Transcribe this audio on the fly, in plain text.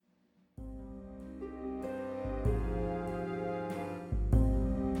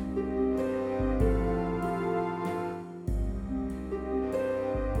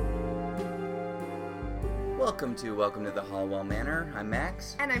Welcome to the Hollowell Manor. I'm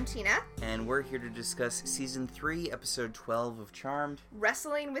Max. And I'm Tina. And we're here to discuss Season 3, Episode 12 of Charmed.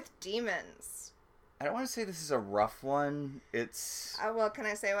 Wrestling with Demons. I don't want to say this is a rough one. It's... well, can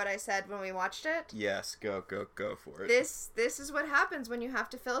I say what I said when we watched it? Yes, go for it. This is what happens when you have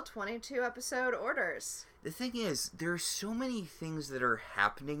to fill 22 episode orders. The thing is, there are so many things that are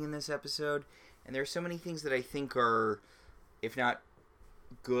happening in this episode, and there are so many things that I think are, if not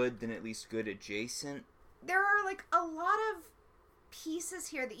good, then at least good adjacent. There are, like, a lot of pieces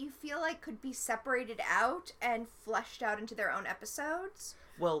here that you feel like could be separated out and fleshed out into their own episodes.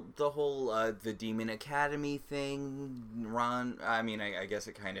 Well, the whole, the Demon Academy thing, I guess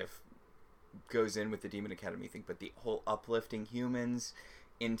it kind of goes in with the Demon Academy thing, but the whole uplifting humans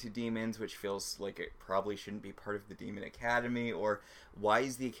into demons, which feels like it probably shouldn't be part of the Demon Academy, or why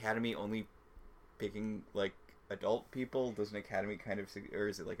is the Academy only picking, like, adult people? Does an academy kind of, or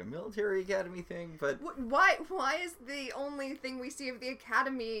is it like a military academy thing? But why is the only thing we see of the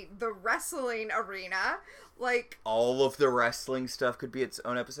academy the wrestling arena? Like, all of the wrestling stuff could be its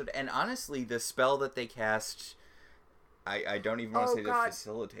own episode. And honestly, the spell that they cast, I don't even want to say to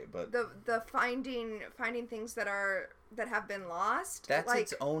facilitate, but the finding things that have been lost, that's like,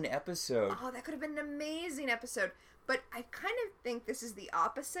 its own episode. Oh, that could have been an amazing episode. But I kind of think this is the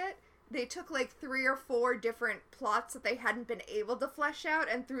opposite. They took like 3 or 4 different plots that they hadn't been able to flesh out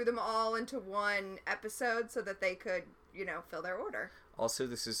and threw them all into one episode so that they could, fill their order. Also,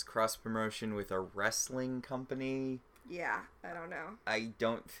 this is cross-promotion with a wrestling company. Yeah, I don't know. I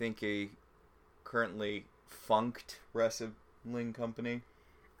don't think a currently funked wrestling company.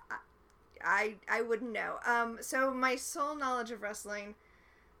 I wouldn't know. So my sole knowledge of wrestling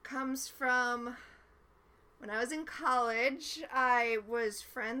comes from... When I was in college, I was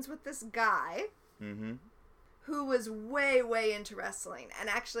friends with this guy who was way, way into wrestling. And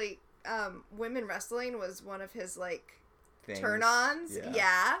actually, women wrestling was one of his, turn-ons.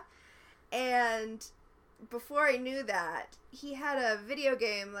 Yeah. And before I knew that, he had a video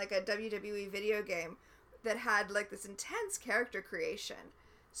game, like a WWE video game, that had, this intense character creation.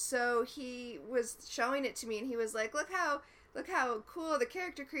 So he was showing it to me, and he was like, look how cool the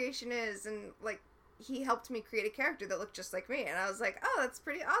character creation is, and, he helped me create a character that looked just like me. And I was like, oh, that's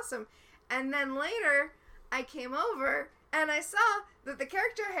pretty awesome. And then later, I came over, and I saw that the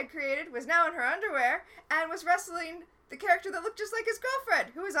character I had created was now in her underwear, and was wrestling the character that looked just like his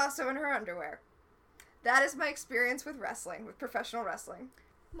girlfriend, who was also in her underwear. That is my experience with wrestling, with professional wrestling.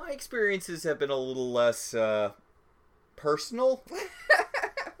 My experiences have been a little less, personal.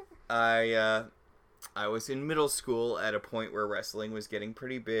 I was in middle school at a point where wrestling was getting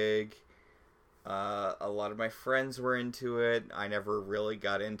pretty big. A lot of my friends were into it. I never really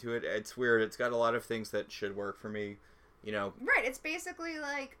got into it. It's weird. It's got a lot of things that should work for me, Right, it's basically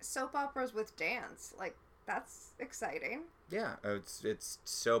like soap operas with dance. That's exciting. Yeah, it's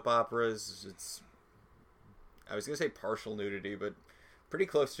soap operas. It's, I was going to say partial nudity, but pretty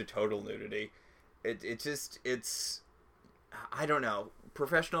close to total nudity. It's, I don't know.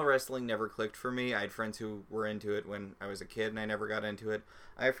 Professional wrestling never clicked for me. I had friends who were into it when I was a kid, and I never got into it.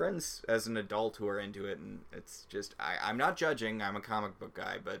 I have friends as an adult who are into it, and it's just... I'm not judging. I'm a comic book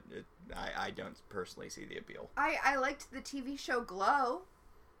guy, but I don't personally see the appeal. I liked the TV show Glow.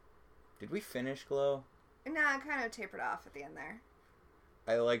 Did we finish Glow? Nah, I kind of tapered off at the end there.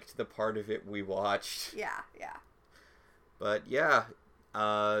 I liked the part of it we watched. Yeah. But yeah,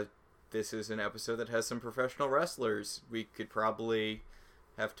 this is an episode that has some professional wrestlers. We could probably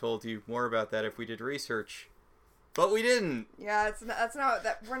have told you more about that if we did research, but we didn't. Yeah, that's not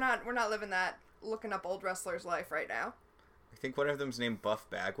that we're not living that looking up old wrestlers' life right now. I think one of them's named Buff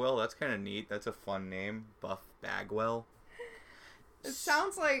Bagwell. That's kind of neat. That's a fun name, Buff Bagwell. It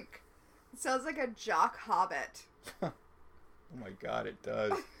sounds like a jock hobbit. Oh my god, it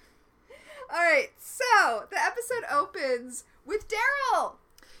does. Alright, so the episode opens with Daryl!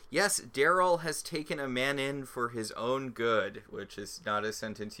 Yes, Daryl has taken a man in for his own good, which is not a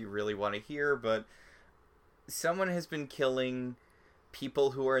sentence you really want to hear, but someone has been killing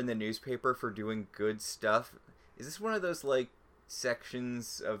people who are in the newspaper for doing good stuff. Is this one of those,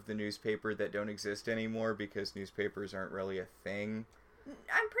 sections of the newspaper that don't exist anymore because newspapers aren't really a thing?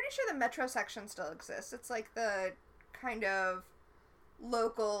 I'm pretty sure the Metro section still exists. It's like the kind of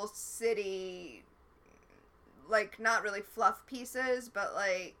local city, not really fluff pieces, but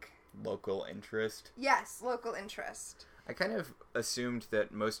local interest? Yes, local interest. I kind of assumed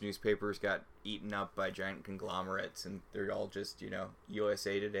that most newspapers got eaten up by giant conglomerates, and they're all just,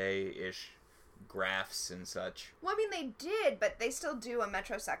 USA Today-ish graphs and such. Well, I mean, they did, but they still do a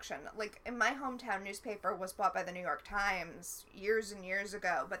Metro section. In my hometown, newspaper was bought by the New York Times years and years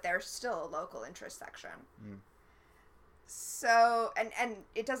ago, but there's still a local interest section. So, and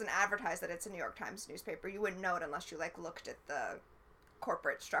it doesn't advertise that it's a New York Times newspaper. You wouldn't know it unless you, like, looked at the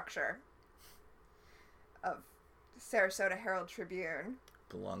corporate structure of the Sarasota Herald Tribune.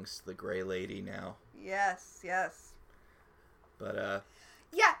 Belongs to the Gray Lady now. Yes. But,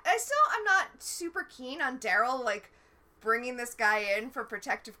 yeah, I'm not super keen on Daryl, like, bringing this guy in for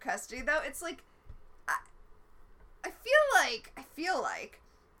protective custody, though. It's like, I feel like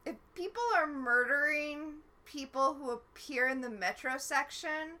if people are murdering people who appear in the Metro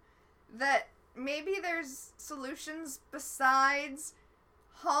section, that maybe there's solutions besides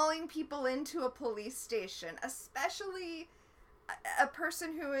hauling people into a police station, especially a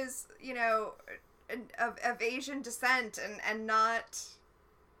person who is, you know, of Asian descent and not...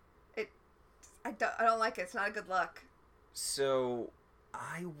 I don't like it. It's not a good look. So,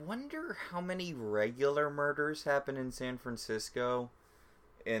 I wonder how many regular murders happen in San Francisco.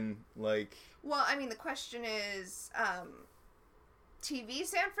 And, like... Well, I mean, the question is, TV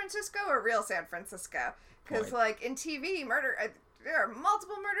San Francisco or real San Francisco? Because, like, in TV, there are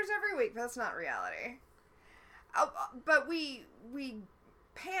multiple murders every week, but that's not reality. But we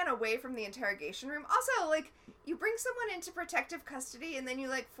pan away from the interrogation room. Also, like, you bring someone into protective custody and then you,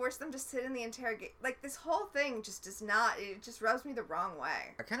 like, force them to sit in the like, this whole thing just does not, it just rubs me the wrong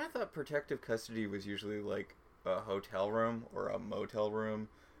way. I kind of thought protective custody was usually, like, a hotel room or a motel room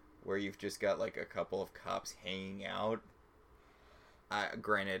where you've just got, like, a couple of cops hanging out.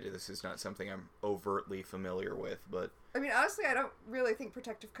 Granted, this is not something I'm overtly familiar with, but... I mean, honestly, I don't really think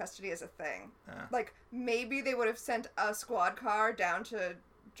protective custody is a thing. Like, maybe they would have sent a squad car down to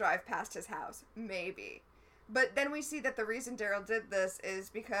drive past his house. Maybe. But then we see that the reason Daryl did this is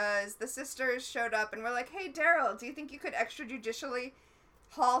because the sisters showed up and were like, hey, Daryl, do you think you could extrajudicially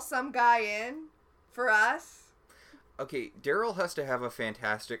haul some guy in for us? Okay, Daryl has to have a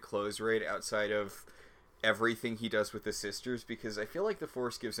fantastic close rate outside of everything he does with the sisters, because I feel like the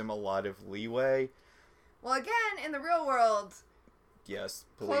Force gives him a lot of leeway. Well, again, in the real world, yes,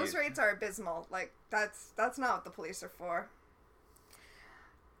 close rates are abysmal. Like, that's not what the police are for.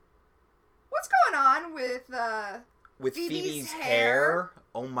 What's going on with Phoebe's hair?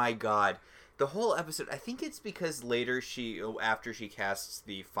 Oh my god. The whole episode, I think it's because later after she casts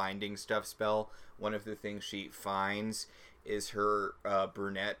the finding stuff spell, one of the things she finds is her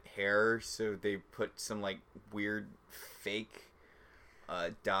brunette hair, so they put some, like, weird fake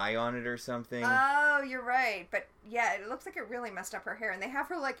dye on it or something. Oh, you're right. But, yeah, it looks like it really messed up her hair, and they have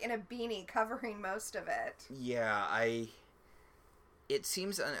her, like, in a beanie covering most of it. Yeah, it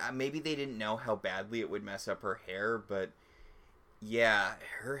seems, maybe they didn't know how badly it would mess up her hair, but, yeah,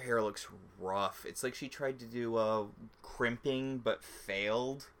 her hair looks rough. It's like she tried to do crimping, but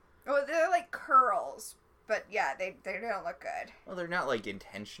failed. Oh, they're like curls. But yeah, they don't look good. Well, they're not like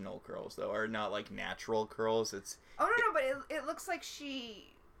intentional curls though, or not like natural curls. No, but it looks like she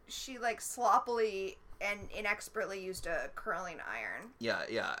like sloppily and inexpertly used a curling iron. Yeah.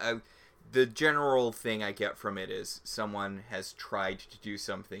 The general thing I get from it is someone has tried to do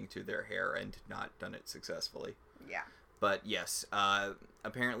something to their hair and not done it successfully. Yeah. But yes,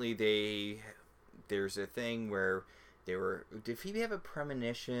 apparently there's a thing where did Phoebe have a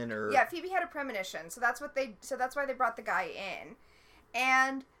premonition or... Yeah, Phoebe had a premonition, so that's why they brought the guy in.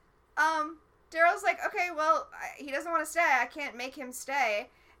 And, Daryl's like, okay, well, he doesn't want to stay, I can't make him stay.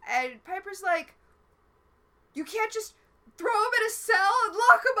 And Piper's like, you can't just throw him in a cell and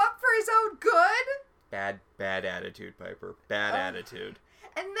lock him up for his own good? Bad attitude, Piper. Bad attitude.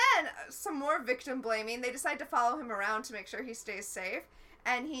 And then, some more victim blaming, they decide to follow him around to make sure he stays safe.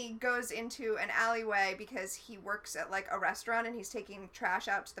 And he goes into an alleyway because he works at, like, a restaurant and he's taking trash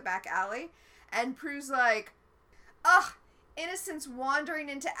out to the back alley. And Prue's like, ugh, innocents wandering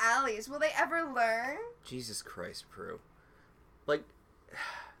into alleys. Will they ever learn? Jesus Christ, Prue. Like,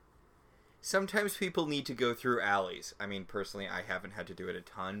 sometimes people need to go through alleys. I mean, personally, I haven't had to do it a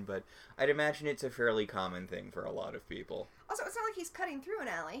ton, but I'd imagine it's a fairly common thing for a lot of people. Also, it's not like he's cutting through an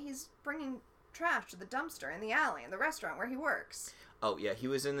alley. He's bringing trash to the dumpster in the alley in the restaurant where he works. Oh, yeah, he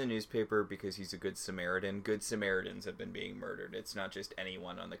was in the newspaper because he's a good Samaritan. Good Samaritans have been being murdered. It's not just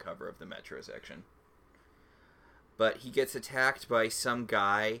anyone on the cover of the Metro section. But he gets attacked by some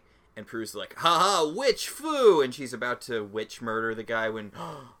guy, and Prue's like, haha, witch foo! And she's about to witch murder the guy when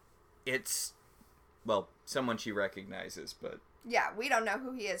it's, well, someone she recognizes, but... Yeah, we don't know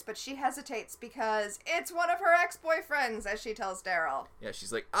who he is, but she hesitates because it's one of her ex-boyfriends, as she tells Daryl. Yeah,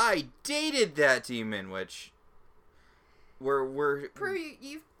 she's like, I dated that demon, which... We're Prue,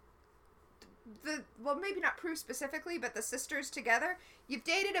 well, maybe not Prue specifically, but the sisters together, you've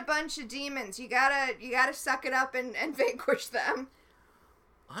dated a bunch of demons. You gotta suck it up and vanquish them.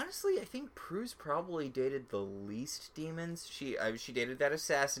 Honestly, I think Prue's probably dated the least demons. She dated that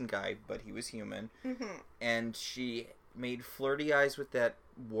assassin guy, but he was human. Mm-hmm. And she made flirty eyes with that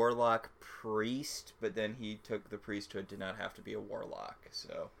warlock priest, but then he took the priesthood to not have to be a warlock,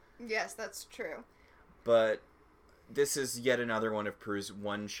 so... Yes, that's true. But this is yet another one of Prue's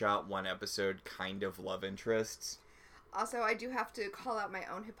one-shot, one-episode kind of love interests. Also, I do have to call out my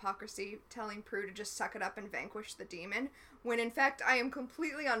own hypocrisy, telling Prue to just suck it up and vanquish the demon, when in fact I am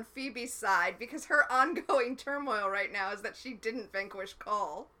completely on Phoebe's side, because her ongoing turmoil right now is that she didn't vanquish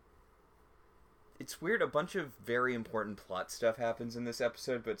Cole. It's weird, a bunch of very important plot stuff happens in this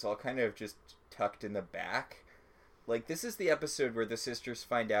episode, but it's all kind of just tucked in the back. Like, this is the episode where the sisters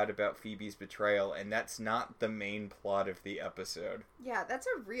find out about Phoebe's betrayal, and that's not the main plot of the episode. Yeah, that's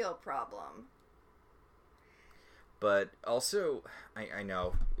a real problem. But also, I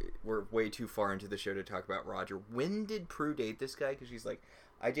know, we're way too far into the show to talk about Roger. When did Prue date this guy? Because she's like,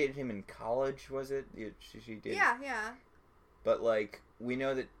 I dated him in college, was it? She did. Yeah, yeah. But, like, we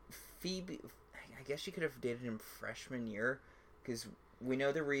know that Phoebe... I guess she could have dated him freshman year, because we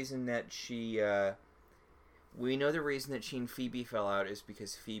know the reason that she and Phoebe fell out is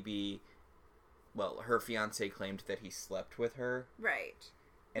because Phoebe, well, her fiance claimed that he slept with her. Right.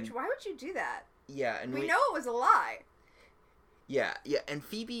 And why would you do that? Yeah, and we know it was a lie. Yeah, and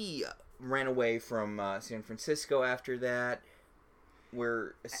Phoebe ran away from San Francisco after that.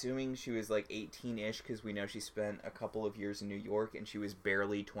 We're assuming she was like 18-ish because we know she spent a couple of years in New York and she was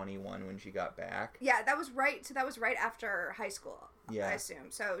barely 21 when she got back. Yeah, that was right. So that was right after high school, yeah. I assume.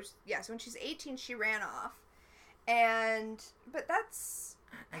 So, yeah, so when she's 18, she ran off. But that's...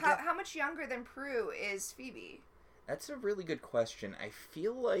 How much younger than Prue is Phoebe? That's a really good question. I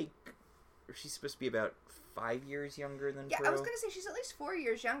feel like she's supposed to be about 5 years younger than Prue. Yeah, I was going to say she's at least 4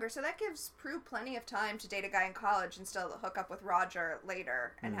 years younger, so that gives Prue plenty of time to date a guy in college and still hook up with Roger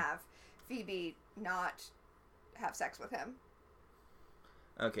later and have Phoebe not have sex with him.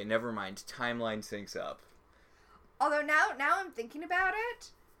 Okay, never mind. Timeline syncs up. Although now I'm thinking about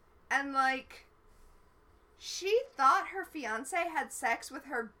it, and like, she thought her fiance had sex with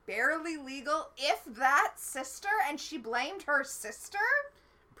her barely legal, if that, sister, and she blamed her sister?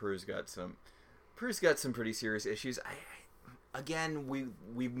 Prue's got some pretty serious issues. Again,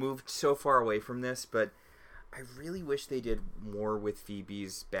 we've moved so far away from this, but I really wish they did more with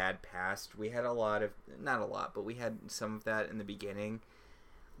Phoebe's bad past. We had not a lot, but we had some of that in the beginning.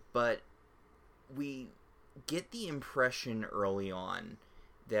 But we get the impression early on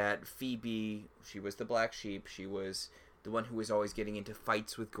that Phoebe, she was the black sheep. She was the one who was always getting into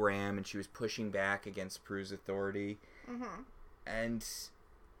fights with Graham, and she was pushing back against Prue's authority. Mm-hmm. And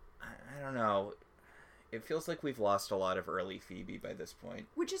I don't know. It feels like we've lost a lot of early Phoebe by this point.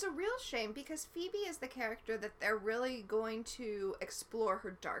 Which is a real shame, because Phoebe is the character that they're really going to explore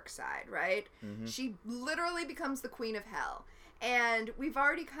her dark side, right? Mm-hmm. She literally becomes the queen of hell. And we've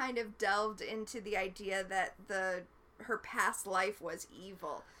already kind of delved into the idea that her past life was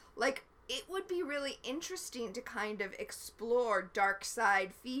evil. Like, it would be really interesting to kind of explore dark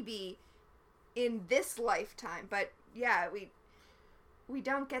side Phoebe in this lifetime. But, yeah, we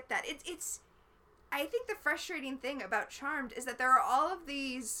don't get that. It's I think the frustrating thing about Charmed is that there are all of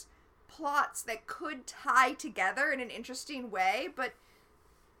these plots that could tie together in an interesting way, but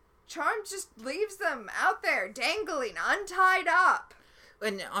Charmed just leaves them out there, dangling, untied up.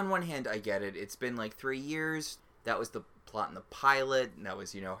 And on one hand, I get it. It's been like 3 years. That was the plot in the pilot, and that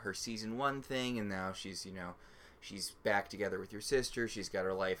was, her season 1 thing, and now she's back together with your sister, she's got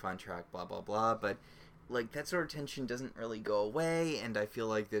her life on track, blah, blah, blah, but like, that sort of tension doesn't really go away, and I feel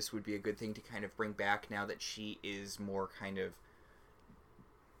like this would be a good thing to kind of bring back now that she is more kind of,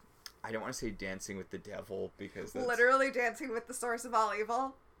 I don't want to say dancing with the devil, because that's... Literally dancing with the source of all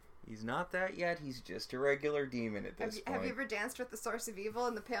evil. He's not that yet, he's just a regular demon at this point. Have you ever danced with the source of evil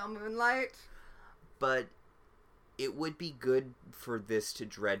in the pale moonlight? But it would be good for this to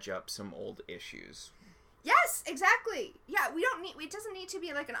dredge up some old issues. Yes, exactly. Yeah, it doesn't need to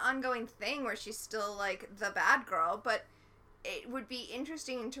be like an ongoing thing where she's still like the bad girl, but it would be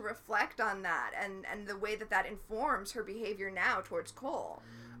interesting to reflect on that and the way that informs her behavior now towards Cole.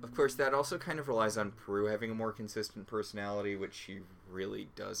 Of course, that also kind of relies on Prue having a more consistent personality, which she really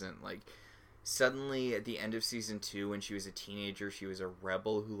doesn't. Like, suddenly at the end of season 2, when she was a teenager, she was a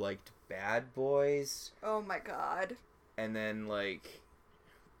rebel who liked bad boys. Oh my god. And then,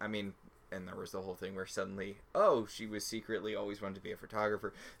 and there was the whole thing where suddenly, she was secretly always wanted to be a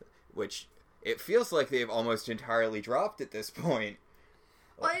photographer, which it feels like they've almost entirely dropped at this point.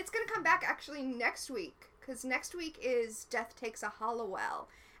 Well, it's going to come back actually next week, because next week is Death Takes a Hollowell,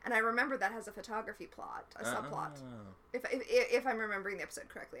 And I remember that has a photography plot, a subplot. Oh. If I'm remembering the episode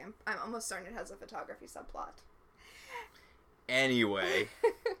correctly. I'm almost certain it has a photography subplot. Anyway,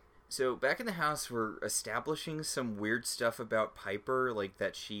 so back in the house, we're establishing some weird stuff about Piper, like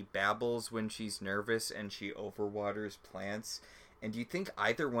that she babbles when she's nervous and she overwaters plants. And you think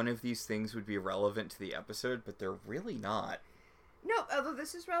either one of these things would be relevant to the episode, but they're really not. No, although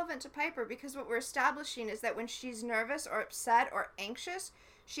this is relevant to Piper because what we're establishing is that when she's nervous or upset or anxious,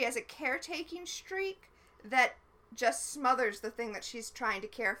 she has a caretaking streak that just smothers the thing that she's trying to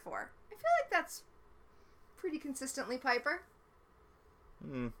care for. I feel like that's pretty consistently Piper.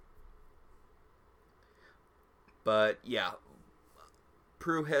 But, yeah.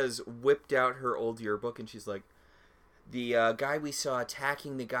 Prue has whipped out her old yearbook and she's like, the guy we saw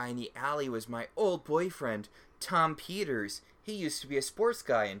attacking the guy in the alley was my old boyfriend, Tom Peters. He used to be a sports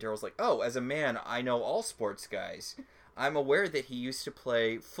guy. And Daryl's like, oh, as a man, I know all sports guys. I'm aware that he used to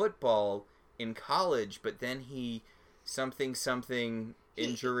play football in college, but then he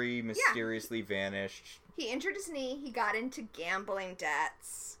injury mysteriously vanished. He injured his knee, he got into gambling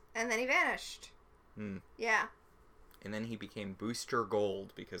debts, and then he vanished. Yeah. And then he became Booster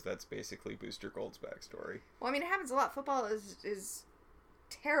Gold, because that's basically Booster Gold's backstory. Well, I mean, it happens a lot. Football is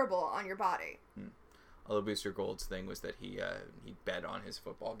terrible on your body. Although Booster Gold's thing was that he bet on his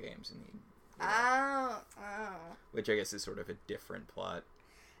football games, and he... Oh. Which I guess is sort of a different plot.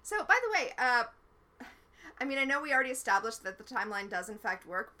 So, by the way, I mean, I know we already established that the timeline does in fact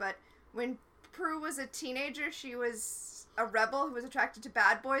work, but when Prue was a teenager, she was a rebel who was attracted to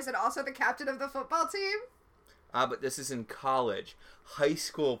bad boys and also the captain of the football team? But this is in college. High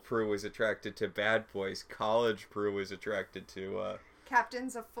school Prue was attracted to bad boys. College Prue was attracted to,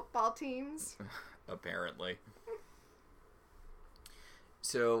 captains of football teams? Apparently.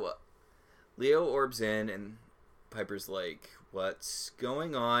 So, Leo orbs in, and Piper's like, what's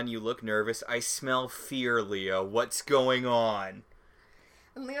going on? You look nervous. I smell fear, Leo. What's going on?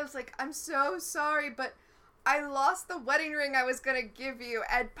 And Leo's like, I'm so sorry, but I lost the wedding ring I was gonna give you,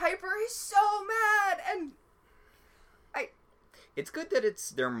 and Piper is so mad, and It's good that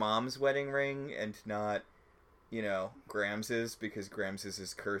it's their mom's wedding ring and not, Grams's, because Grams's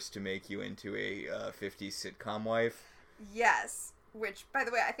is cursed to make you into a 50s sitcom wife. Yes. Which, by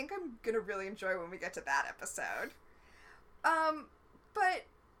the way, I think I'm gonna really enjoy when we get to that episode. But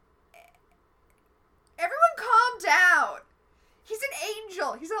everyone calm down. He's an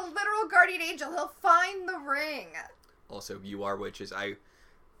angel. He's a literal guardian angel. He'll find the ring. Also, you are witches. I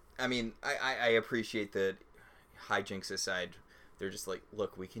appreciate that, hijinks aside, they're just like,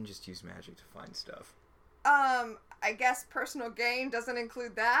 look, we can just use magic to find stuff. I guess personal gain doesn't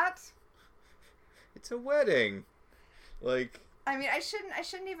include that. It's a wedding. Like... I mean, I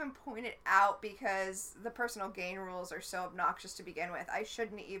shouldn't even point it out because the personal gain rules are so obnoxious to begin with. I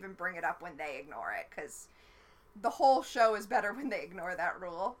shouldn't even bring it up when they ignore it, because the whole show is better when they ignore that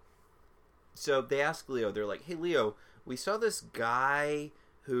rule. So they ask Leo, they're like, hey, Leo, we saw this guy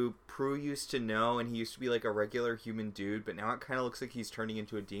who Prue used to know, and he used to be like a regular human dude, but now it kind of looks like he's turning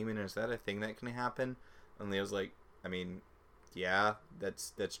into a demon. Is that a thing that can happen? And Leo's like, I mean, yeah,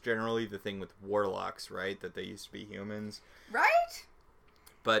 that's generally the thing with warlocks, right? That they used to be humans. Right?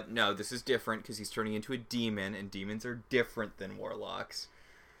 But no, this is different because he's turning into a demon, and demons are different than warlocks.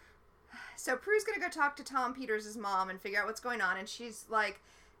 So Prue's gonna go talk to Tom Peters' mom and figure out what's going on, and she's like,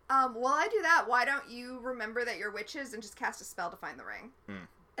 while I do that, why don't you remember that you're witches and just cast a spell to find the ring?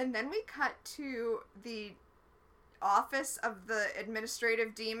 And then we cut to the office of the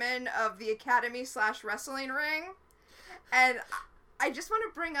administrative demon of the academy/wrestling ring. And I just want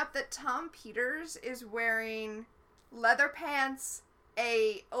to bring up that Tom Peters is wearing leather pants,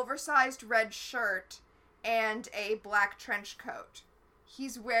 a oversized red shirt, and a black trench coat.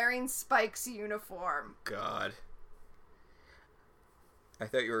 He's wearing Spike's uniform. God. I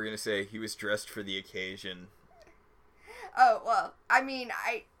thought you were going to say he was dressed for the occasion. Oh, well, I mean,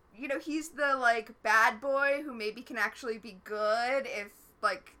 he's the, bad boy who maybe can actually be good if,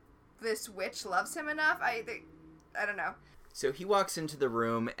 this witch loves him enough. I don't know. So he walks into the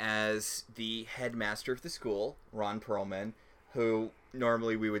room as the headmaster of the school, Ron Perlman, who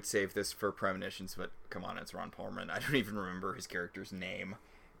normally we would save this for premonitions, but come on, it's Ron Perlman. I don't even remember his character's name.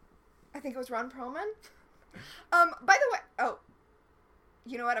 I think it was Ron Perlman. By the way,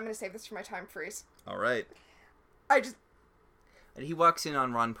 you know what? I'm going to save this for my time freeze. All right. And he walks in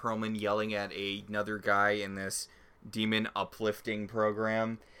on Ron Perlman yelling at another guy in this demon uplifting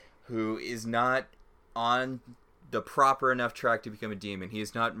program who is not on the proper enough track to become a demon. He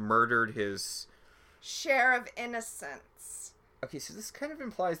has not murdered his share of innocence. Okay, so this kind of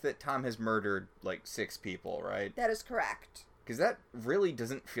implies that Tom has murdered 6 people, right? That is correct. Because that really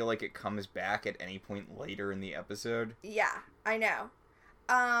doesn't feel like it comes back at any point later in the episode. Yeah, I know.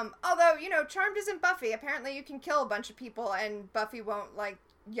 Although, Charmed isn't Buffy. Apparently you can kill a bunch of people and Buffy won't,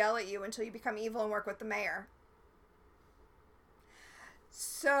 yell at you until you become evil and work with the mayor.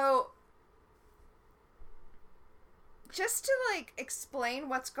 So, just to, explain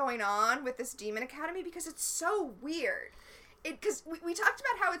what's going on with this Demon Academy, because it's so weird. Because we talked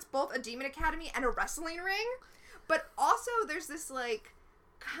about how it's both a Demon Academy and a wrestling ring, but also there's this,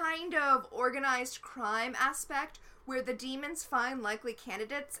 kind of organized crime aspect where the demons find likely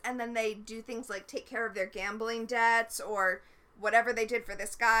candidates and then they do things like take care of their gambling debts or whatever they did for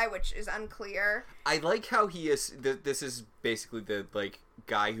this guy, which is unclear. I like how he is... This is basically the,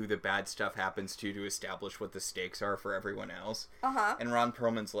 guy who the bad stuff happens to establish what the stakes are for everyone else. Uh-huh. And Ron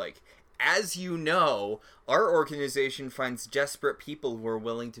Perlman's like, as you know, our organization finds desperate people who are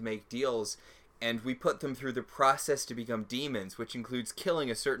willing to make deals, and we put them through the process to become demons, which includes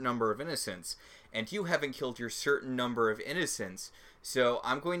killing a certain number of innocents. And you haven't killed your certain number of innocents. So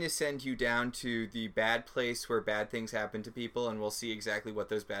I'm going to send you down to the bad place where bad things happen to people, and we'll see exactly what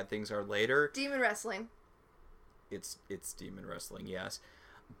those bad things are later. Demon wrestling. It's demon wrestling, yes.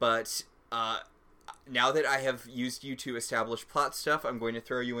 But now that I have used you to establish plot stuff, I'm going to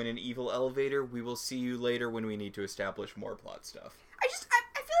throw you in an evil elevator. We will see you later when we need to establish more plot stuff. I feel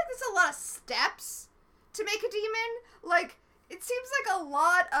like there's a lot of steps to make a demon. It seems like a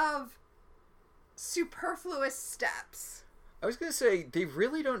lot of superfluous steps. I was going to say, they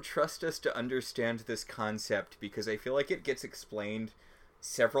really don't trust us to understand this concept because I feel like it gets explained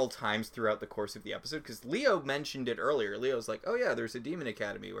several times throughout the course of the episode, because Leo mentioned it earlier. Leo's like, oh yeah, there's a demon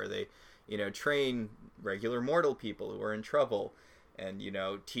academy where they, train regular mortal people who are in trouble and,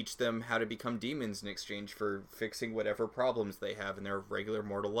 teach them how to become demons in exchange for fixing whatever problems they have in their regular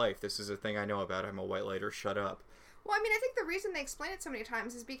mortal life. This is a thing I know about. I'm a white lighter. Shut up. Well, I think the reason they explain it so many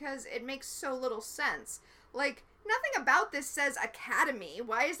times is because it makes so little sense. Nothing about this says academy.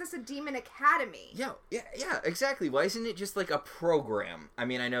 Why is this a demon academy? Yeah, exactly. Why isn't it just a program? I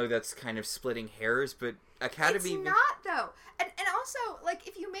mean, I know that's kind of splitting hairs, but academy... It's not, though. And also,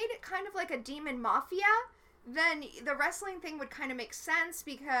 if you made it kind of like a demon mafia, then the wrestling thing would kind of make sense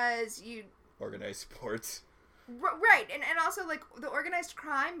because you... Organize sports. Right, and also, the organized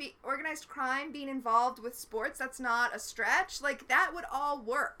crime being involved with sports, that's not a stretch. That would all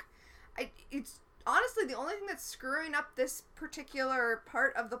work. It's... Honestly, the only thing that's screwing up this particular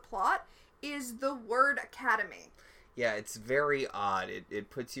part of the plot is the word academy. Yeah, it's very odd.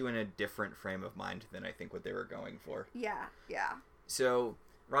 It puts you in a different frame of mind than I think what they were going for. Yeah. So,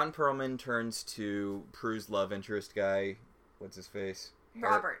 Ron Perlman turns to Prue's love interest guy. What's his face?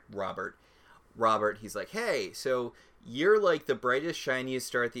 Robert, he's like, hey, so you're the brightest, shiniest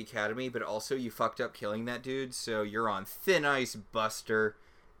star at the academy, but also you fucked up killing that dude, so you're on thin ice, Buster.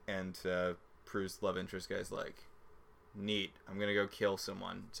 And, Prue's love interest guy's like, neat, I'm gonna go kill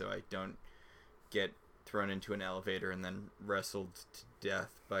someone so I don't get thrown into an elevator and then wrestled to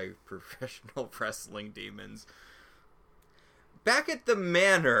death by professional wrestling demons. Back at the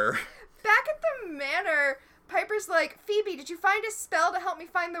manor, Piper's like, Phoebe, did you find a spell to help me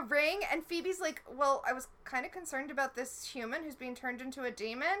find the ring? And Phoebe's like, well, I was kind of concerned about this human who's being turned into a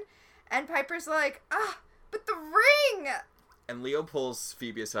demon. And Piper's like, but the ring! And Leo pulls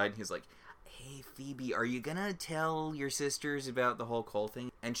Phoebe aside and he's like, hey, Phoebe, are you gonna tell your sisters about the whole Cole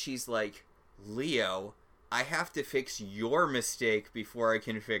thing? And she's like, Leo, I have to fix your mistake before I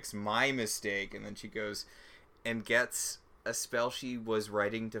can fix my mistake. And then she goes and gets a spell she was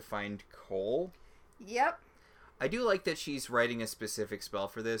writing to find Cole. Yep. I do like that she's writing a specific spell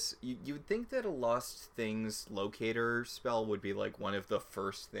for this. You would think that a Lost Things locator spell would be one of the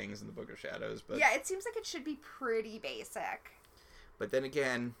first things in the Book of Shadows, but... Yeah, it seems like it should be pretty basic. But then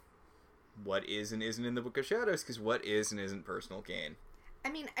again... what is and isn't in the Book of Shadows, because what is and isn't personal gain.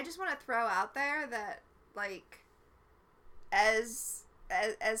 I mean, I just want to throw out there that, as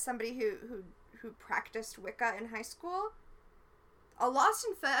somebody who practiced Wicca in high school, a Lost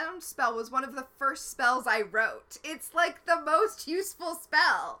and Found spell was one of the first spells I wrote. It's, the most useful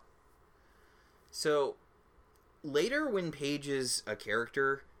spell. So, later when Paige is a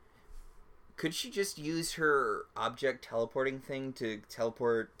character... could she just use her object teleporting thing to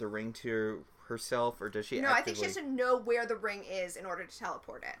teleport the ring to herself, or does she I think she has to know where the ring is in order to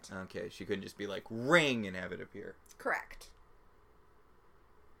teleport it. Okay, she couldn't just be like, ring, and have it appear. Correct.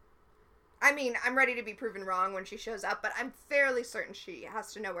 I mean, I'm ready to be proven wrong when she shows up, but I'm fairly certain she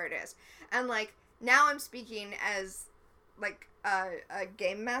has to know where it is. And, now I'm speaking as, a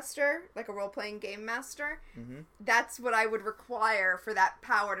game master, a role-playing game master. Mm-hmm. That's what I would require for that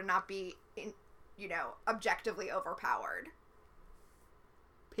power to not be, objectively overpowered.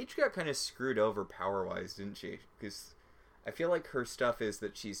 Paige got kind of screwed over power-wise, didn't she? Because I feel like her stuff is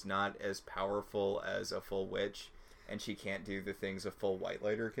that she's not as powerful as a full witch, and she can't do the things a full white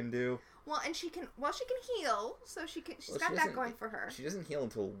lighter can do. Well, and she can heal, so she's got that going for her. She doesn't heal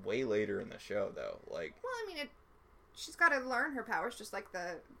until way later in the show, though. Like, well, I mean, she's got to learn her powers just like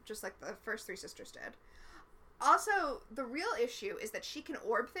the first three sisters did. Also, the real issue is that she can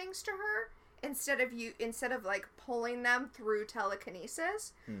orb things to her instead of like pulling them through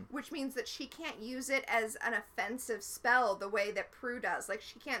telekinesis, which means that she can't use it as an offensive spell the way that Prue does. Like,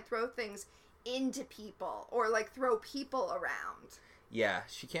 she can't throw things into people or like throw people around. Yeah,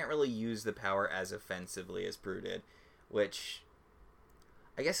 she can't really use the power as offensively as Prue did, which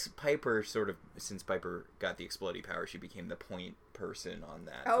I guess Piper sort of, since Piper got the explodey power, she became the point person on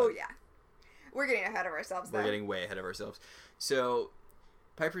that. Oh, yeah. We're getting ahead of ourselves, though. We're getting way ahead of ourselves. So,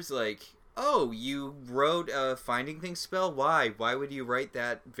 Piper's like, oh, you wrote a finding things spell? Why? Why would you write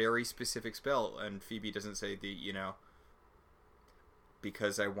that very specific spell? And Phoebe doesn't say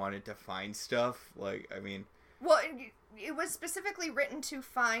because I wanted to find stuff. Like, I mean... Well, it was specifically written to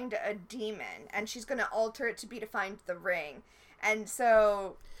find a demon, and she's going to alter it to be to find the ring. And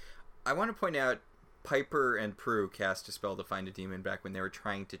so... I want to point out, Piper and Prue cast a spell to find a demon back when they were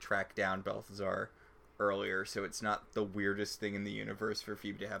trying to track down Balthazar earlier, so it's not the weirdest thing in the universe for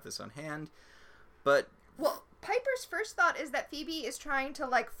Phoebe to have this on hand. But... Well, Piper's first thought is that Phoebe is trying to,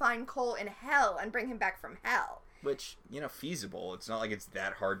 like, find Cole in hell and bring him back from hell. Which, feasible. It's not like it's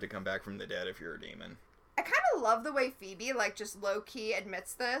that hard to come back from the dead if you're a demon. I kind of love the way Phoebe, like, just low-key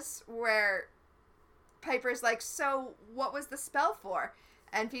admits this, where Piper's like, so what was the spell for?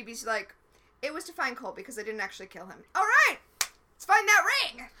 And Phoebe's like, it was to find Cole because I didn't actually kill him. All right, let's find that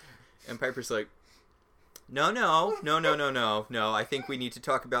ring. And Piper's like, no, I think we need to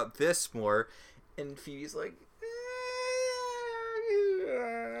talk about this more. And Phoebe's like,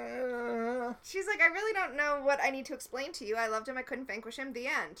 she's like, I really don't know what I need to explain to you. I loved him. I couldn't vanquish him. The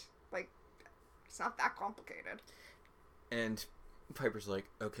end. Like, it's not that complicated. And Piper's like,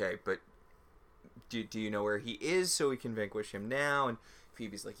 okay, but do you know where he is so we can vanquish him now? And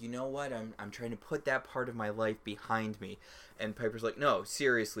Phoebe's like, you know what? I'm trying to put that part of my life behind me. And Piper's like, no,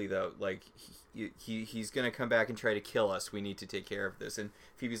 seriously though, like he's gonna come back and try to kill us. We need to take care of this. And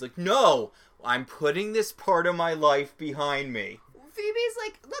Phoebe's like, no, I'm putting this part of my life behind me. Phoebe's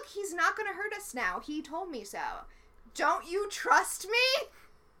like, look, he's not gonna hurt us now. He told me so. Don't you trust me?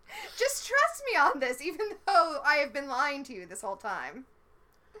 Just trust me on this, even though I have been lying to you this whole time.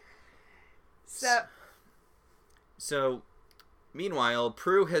 So, meanwhile,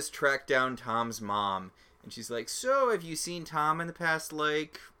 Prue has tracked down Tom's mom, and she's like, so, have you seen Tom in the past,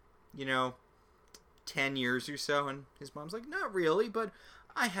 10 years or so? And his mom's like, not really, but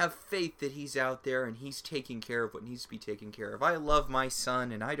I have faith that he's out there, and he's taking care of what needs to be taken care of. I love my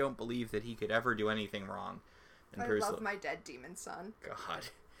son, and I don't believe that he could ever do anything wrong. And I love my dead demon son. God.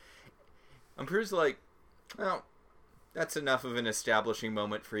 And Prue's like, well, that's enough of an establishing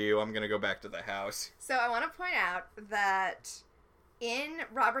moment for you. I'm going to go back to the house. So I want to point out that in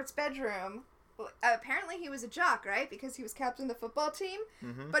Robert's bedroom, apparently he was a jock, right? Because he was captain of the football team.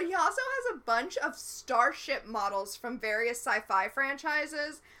 Mm-hmm. But he also has a bunch of Starship models from various sci-fi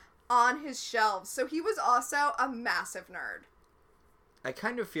franchises on his shelves. So he was also a massive nerd. I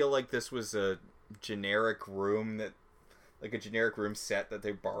kind of feel like this was a generic room like a generic room set that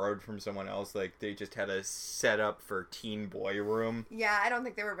they borrowed from someone else. Like, they just had a setup for teen boy room. Yeah, I don't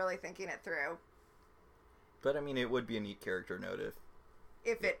think they were really thinking it through. But, I mean, it would be a neat character note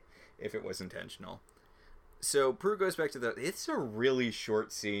if it was intentional. So, Prue goes back to it's a really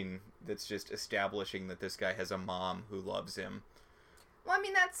short scene that's just establishing that this guy has a mom who loves him. Well, I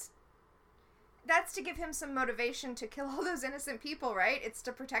mean, that's to give him some motivation to kill all those innocent people, right? It's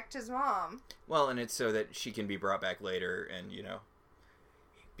to protect his mom. Well, and it's so that she can be brought back later, and,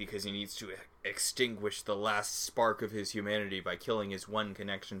 because he needs to extinguish the last spark of his humanity by killing his one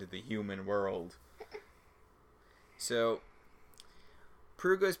connection to the human world. So,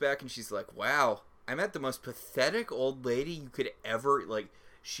 Prue goes back and she's like, wow, I met the most pathetic old lady you could ever,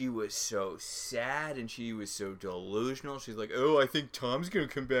 she was so sad and she was so delusional. She's like, oh, I think Tom's gonna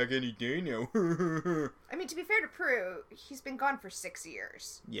come back any day now. I mean, to be fair to Prue, he's been gone for 6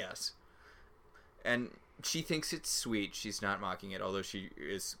 years. Yes. And she thinks it's sweet. She's not mocking it, although she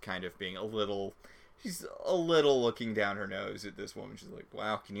is kind of being she's a little looking down her nose at this woman. She's like,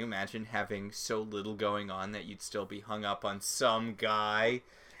 wow, can you imagine having so little going on that you'd still be hung up on some guy?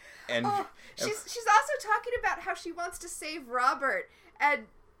 And she's also talking about how she wants to save Robert. And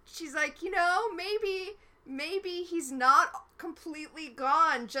she's like, maybe he's not completely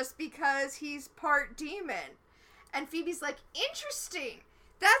gone just because he's part demon. And Phoebe's like, interesting.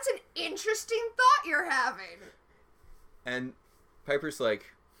 That's an interesting thought you're having. And Piper's like,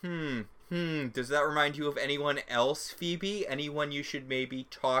 does that remind you of anyone else, Phoebe? Anyone you should maybe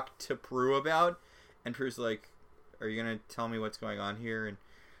talk to Prue about? And Prue's like, are you going to tell me what's going on here?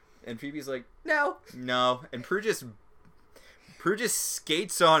 And Phoebe's like, No. And Prue just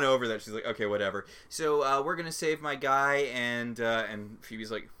skates on over that. She's like, okay, whatever. So we're gonna save my guy, and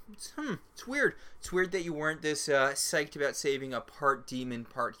Phoebe's like, it's weird. It's weird that you weren't this psyched about saving a part demon,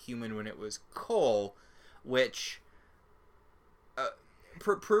 part human when it was Cole, which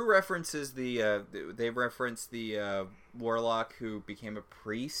Prue references they reference the warlock who became a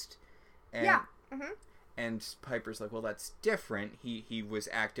priest. And, yeah. Mm-hmm. And Piper's like, well, that's different. He was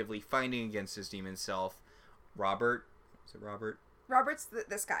actively fighting against his demon self. Robert. Is it Robert? Robert's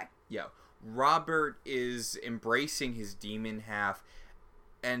this guy. Yeah. Robert is embracing his demon half.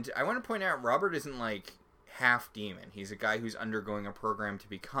 And I want to point out, Robert isn't like half demon. He's a guy who's undergoing a program to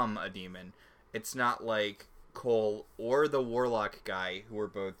become a demon. It's not like Cole or the warlock guy, who are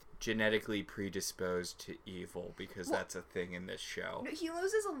both genetically predisposed to evil, because that's a thing in this show. He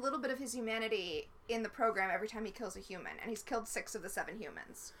loses a little bit of his humanity in the program every time he kills a human, and he's killed 6 of the 7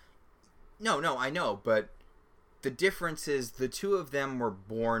 humans. No, I know, but the difference is the two of them were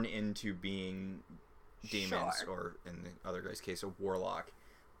born into being demons, Sure. or in the other guy's case, a warlock.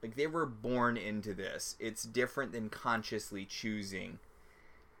 Like, they were born into this. It's different than consciously choosing.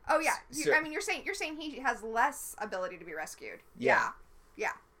 Oh yeah, So, I mean, you're saying he has less ability to be rescued. Yeah.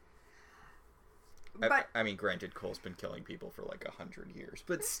 But I mean, granted, Cole's been killing people for like 100 years,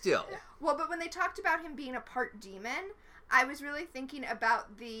 but still. well, but when they talked about him being a part demon, I was really thinking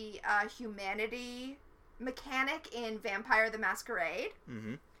about the humanity mechanic in Vampire the Masquerade.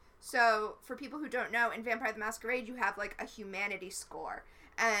 Mm-hmm. So, for people who don't know, in Vampire the Masquerade, you have like a humanity score,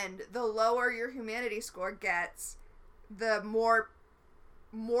 and the lower your humanity score gets, the more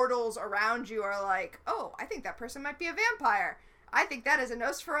mortals around you are like, oh, I think that person might be a vampire. I think that is a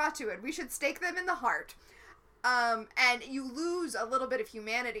Nosferatu, and we should stake them in the heart. And you lose a little bit of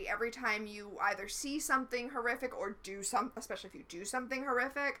humanity every time you either see something horrific or especially if you do something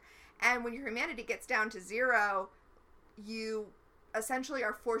horrific. And when your humanity gets down to 0, you essentially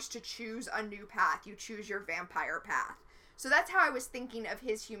are forced to choose a new path. You choose your vampire path. So that's how I was thinking of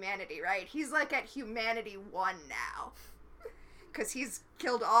his humanity, right? He's like at humanity 1 now. Because he's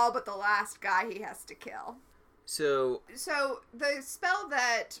killed all but the last guy he has to kill. So the spell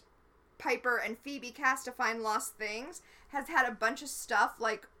that Piper and Phoebe cast to find lost things has had a bunch of stuff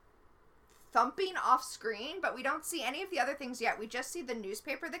like thumping off screen, but we don't see any of the other things yet. We just see the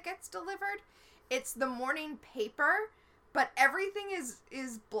newspaper that gets delivered. It's the morning paper, but everything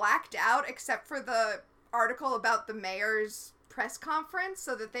is blacked out except for the article about the mayor's press conference,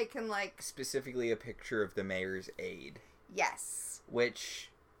 so that they can like... Specifically a picture of the mayor's aide. Yes. Which,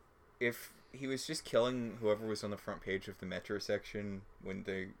 if he was just killing whoever was on the front page of the Metro section, wouldn't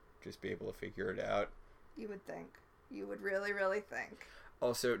they just be able to figure it out? You would think. You would really, really think.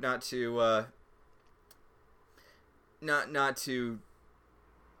 Also, not to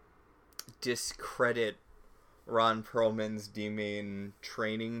discredit Ron Perlman's demon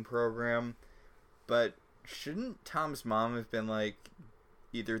training program, but shouldn't Tom's mom have been like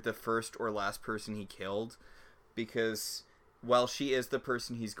either the first or last person he killed? Because while she is the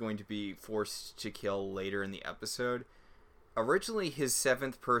person he's going to be forced to kill later in the episode, originally his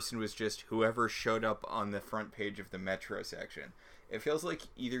 7th person was just whoever showed up on the front page of the Metro section. It feels like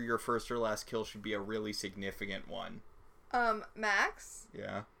either your first or last kill should be a really significant one. Max?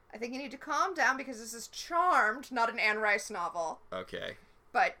 Yeah? I think you need to calm down, because this is Charmed, not an Anne Rice novel. Okay.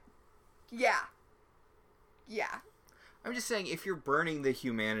 But, yeah. Yeah. I'm just saying, if you're burning the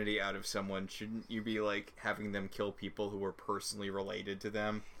humanity out of someone, shouldn't you be, like, having them kill people who are personally related to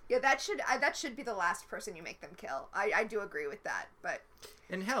them? Yeah, that should be the last person you make them kill. I do agree with that, but...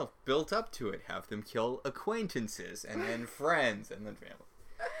 And hell, built up to it, have them kill acquaintances, and then friends, and then family.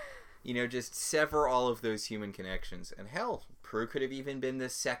 You know, just sever all of those human connections. And hell, Prue could have even been the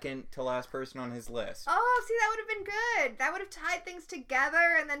second to last person on his list. Oh, see, that would have been good. That would have tied things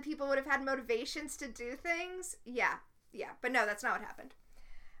together, and then people would have had motivations to do things. Yeah, but no, that's not what happened.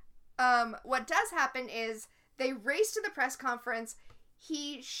 What does happen is they race to the press conference.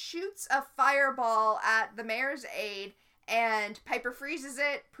 He shoots a fireball at the mayor's aide, and Piper freezes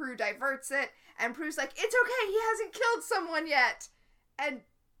it. Prue diverts it, and Prue's like, "It's okay, he hasn't killed someone yet." And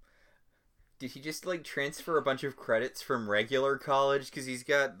did he just, like, transfer a bunch of credits from regular college? Because he's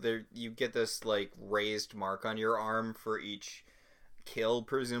got you get this, like, raised mark on your arm for each kill,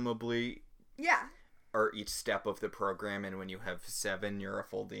 presumably. Yeah. Or each step of the program, and when you have 7, you're a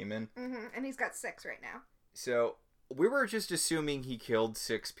full demon. Mm-hmm. And he's got 6 right now. So, we were just assuming he killed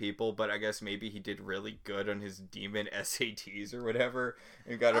 6 people, but I guess maybe he did really good on his demon SATs or whatever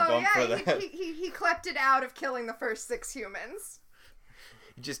and got a bump for that. He klept it out of killing the first 6 humans.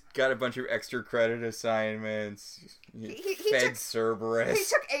 He just got a bunch of extra credit assignments. He fed Cerberus. He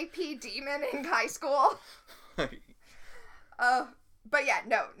took AP Demon in high school. But yeah,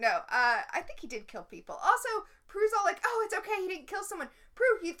 no. I think he did kill people. Also, Prue's all like, oh, it's okay, he didn't kill someone.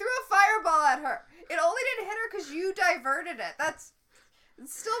 Prue, he threw a fireball at her. It only didn't hit her because you diverted it. That's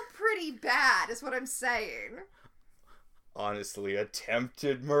still pretty bad, is what I'm saying. Honestly,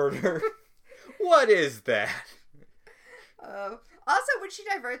 attempted murder? What is that? Also, when she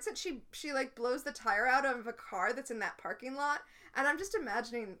diverts it, she like blows the tire out of a car that's in that parking lot. And I'm just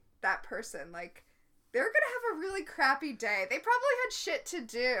imagining that person, like, they're gonna have a really crappy day. They probably had shit to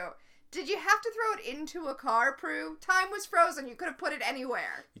do. Did you have to throw it into a car, Prue? Time was frozen. You could have put it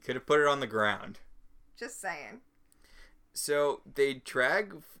anywhere. You could have put it on the ground. Just saying. So they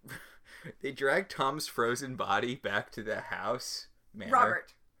drag Tom's frozen body back to the house.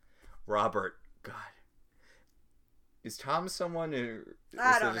 Robert. God. Is Tom someone who...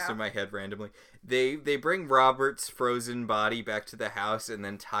 I don't know. Just in my head randomly. They bring Robert's frozen body back to the house and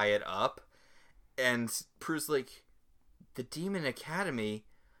then tie it up. And Prue's like, the Demon Academy,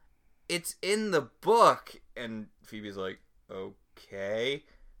 it's in the book. And Phoebe's like, okay.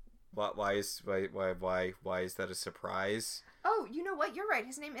 Why is that a surprise? Oh, you know what? You're right.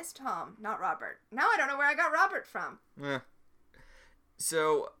 His name is Tom, not Robert. Now I don't know where I got Robert from.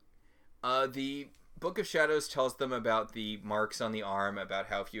 So, the Book of Shadows tells them about the marks on the arm, about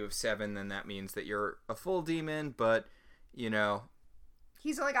how if you have 7, then that means that you're a full demon, but, you know...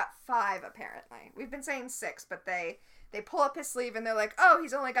 He's only got 5, apparently. We've been saying 6, but they pull up his sleeve and they're like, oh,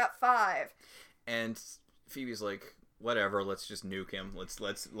 he's only got 5. And Phoebe's like, whatever, let's just nuke him.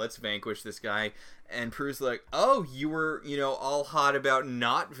 Let's vanquish this guy. And Prue's like, oh, you were, all hot about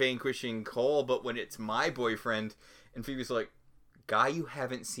not vanquishing Cole, but when it's my boyfriend. And Phoebe's like, guy you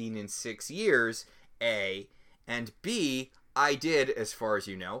haven't seen in 6 years, A. And B, I did, as far as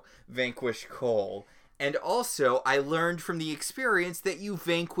you know, vanquish Cole. And also, I learned from the experience that you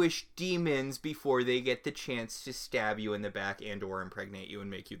vanquish demons before they get the chance to stab you in the back and or impregnate you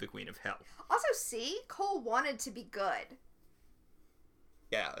and make you the queen of hell. Also, see? Cole wanted to be good.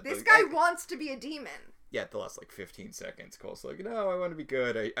 Yeah. This guy wants to be a demon. Yeah, the last, 15 seconds, Cole's like, no, I want to be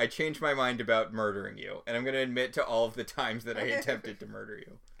good. I changed my mind about murdering you. And I'm going to admit to all of the times that I attempted to murder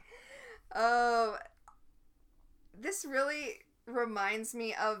you. Oh, this really... reminds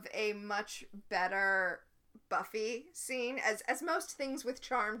me of a much better Buffy scene, as most things with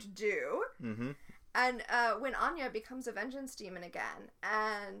Charmed do. Mm-hmm. And when Anya becomes a vengeance demon again,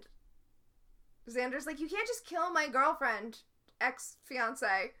 and Xander's like, you can't just kill my girlfriend,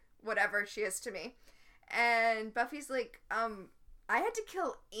 ex-fiance, whatever she is to me. And Buffy's like, I had to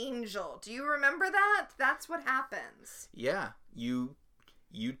kill Angel. Do you remember that? That's what happens. Yeah, you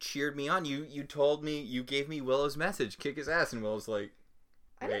cheered me on. You told me, you gave me Willow's message, kick his ass, and Willow's like,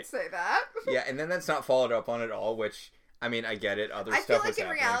 wait. I didn't say that. Yeah, and then that's not followed up on at all, which, I mean, I get it. Other stuff was happening. I feel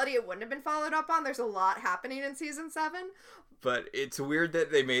like in reality it wouldn't have been followed up on. There's a lot happening in season 7. But it's weird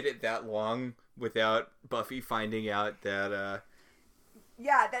that they made it that long without Buffy finding out that,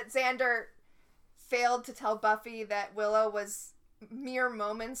 yeah, that Xander failed to tell Buffy that Willow was mere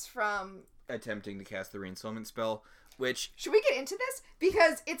moments from... attempting to cast the reinstallment spell. Which... Should we get into this?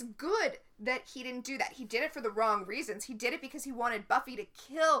 Because it's good that he didn't do that. He did it for the wrong reasons. He did it because he wanted Buffy to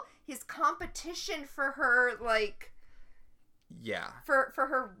kill his competition for her, yeah. For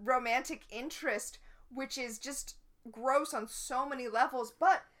her romantic interest, which is just gross on so many levels.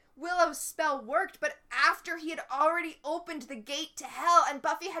 But Willow's spell worked, but after he had already opened the gate to hell, and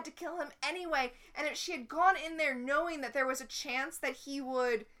Buffy had to kill him anyway. And if she had gone in there knowing that there was a chance that he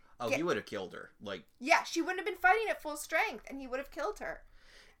would... Oh, he would have killed her. Yeah, she wouldn't have been fighting at full strength, and he would have killed her.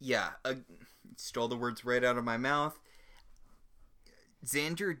 Yeah, stole the words right out of my mouth.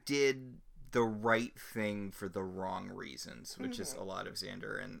 Xander did the right thing for the wrong reasons, which is a lot of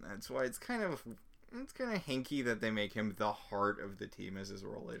Xander, and that's why it's kind of hinky that they make him the heart of the team as his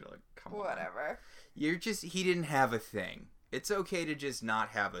role leader. Come on. Whatever. He didn't have a thing. It's okay to just not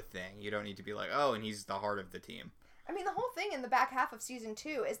have a thing. You don't need to be like, oh, and he's the heart of the team. I mean, the whole thing in the back half of season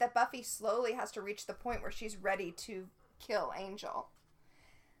 2 is that Buffy slowly has to reach the point where she's ready to kill Angel.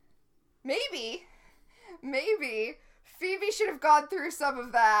 Maybe Phoebe should have gone through some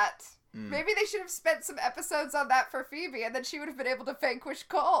of that. Maybe they should have spent some episodes on that for Phoebe, and then she would have been able to vanquish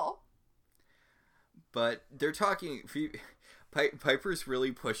Cole. But they're talking... Piper's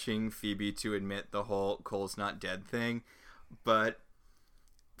really pushing Phoebe to admit the whole Cole's not dead thing, but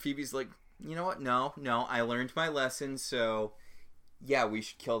Phoebe's like, you know what? No, I learned my lesson, so yeah, we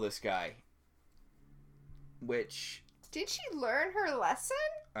should kill this guy. Which... Did she learn her lesson?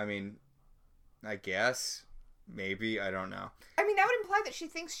 I mean, I guess. Maybe. I don't know. I mean, that would imply that she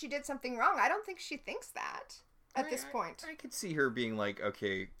thinks she did something wrong. I don't think she thinks that at this point. I could see her being like,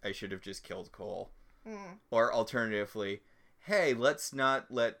 okay, I should have just killed Cole. Mm. Or alternatively, hey, let's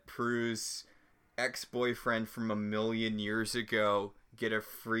not let Prue's ex-boyfriend from a million years ago get a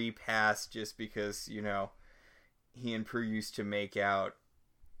free pass just because, you know, he and Prue used to make out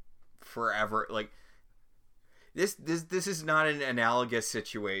forever. Like, this is not an analogous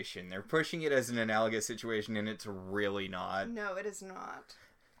situation. They're pushing it as an analogous situation, and it's really not. No, it is not.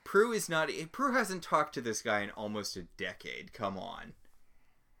 Prue hasn't talked to this guy in almost a decade. Come on.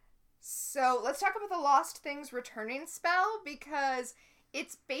 So let's talk about the Lost Things returning spell, because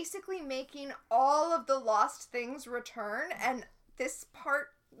it's basically making all of the Lost Things return, and this part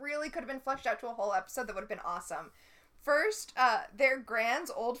really could have been fleshed out to a whole episode that would have been awesome. First, their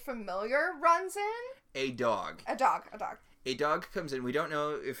Grand's old familiar runs in. A dog. A dog. A dog comes in. We don't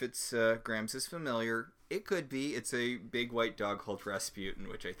know if it's Gramps' familiar. It could be. It's a big white dog called Rasputin,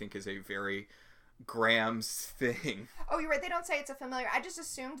 which I think is a very Grams thing. Oh, you're right. They don't say it's a familiar. I just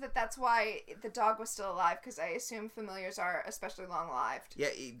assumed that that's why the dog was still alive, because I assume familiars are especially long-lived. Yeah,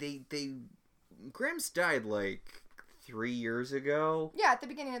 Grams died like 3 years ago. Yeah, at the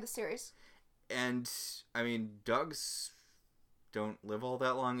beginning of the series. And, I mean, dogs don't live all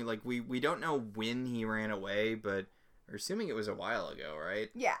that long. Like, we don't know when he ran away, but we're assuming it was a while ago, right?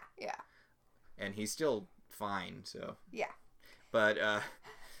 Yeah. And he's still fine, so. Yeah. But,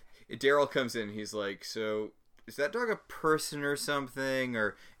 Daryl comes in, he's like, so, is that dog a person or something?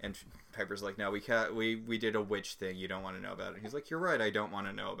 And Piper's like, no, we did a witch thing, you don't want to know about it. He's like, you're right, I don't want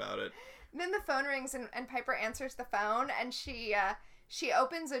to know about it. And then the phone rings, and Piper answers the phone, and she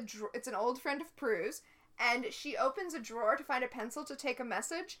opens a drawer. It's an old friend of Prue's, and she opens a drawer to find a pencil to take a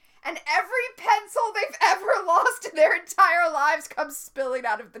message, and every pencil they've ever lost in their entire lives comes spilling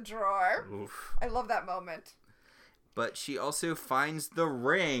out of the drawer. Oof. I love that moment. But she also finds the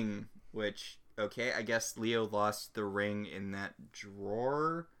ring, which, okay, I guess Leo lost the ring in that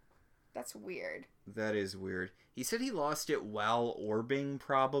drawer. That's weird. That is weird. He said he lost it while orbing,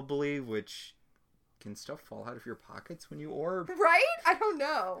 probably, which... Can stuff fall out of your pockets when you orb? Right? I don't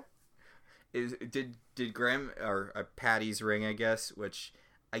know. Did Graham, or Patty's ring, I guess, which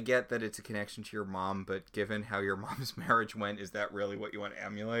I get that it's a connection to your mom, but given how your mom's marriage went, is that really what you want to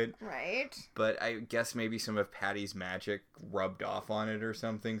emulate? Right. But I guess maybe some of Patty's magic rubbed off on it or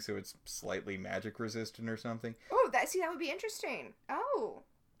something, so it's slightly magic resistant or something. Oh, that would be interesting. Oh.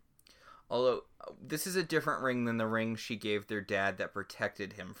 Although, this is a different ring than the ring she gave their dad that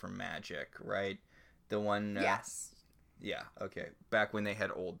protected him from magic, right? The one... Yes. Yeah, okay. Back when they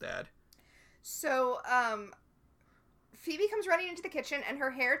had old dad. So, Phoebe comes running into the kitchen, and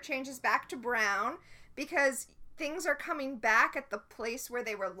her hair changes back to brown because things are coming back at the place where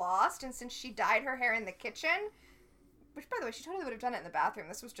they were lost, and since she dyed her hair in the kitchen, which, by the way, she totally would have done it in the bathroom.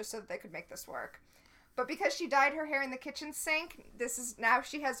 This was just so that they could make this work. But because she dyed her hair in the kitchen sink, now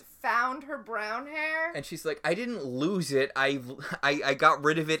she has found her brown hair. And she's like, I didn't lose it. I got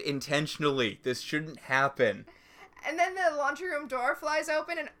rid of it intentionally. This shouldn't happen. And then the laundry room door flies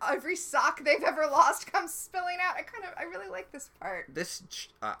open, and every sock they've ever lost comes spilling out. I really like this part. This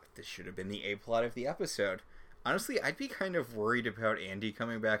should have been the A-plot of the episode. Honestly, I'd be kind of worried about Andy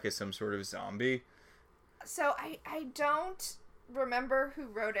coming back as some sort of zombie. So I don't remember who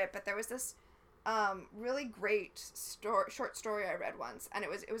wrote it, but there was this really great short story I read once, and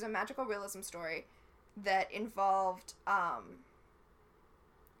it was a magical realism story that involved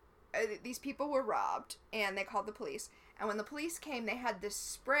these people were robbed, and they called the police, and when the police came, they had this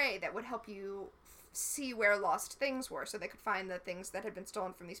spray that would help you see where lost things were, so they could find the things that had been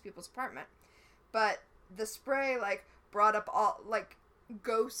stolen from these people's apartment. But the spray brought up all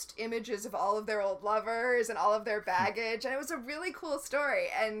ghost images of all of their old lovers and all of their baggage, and it was a really cool story.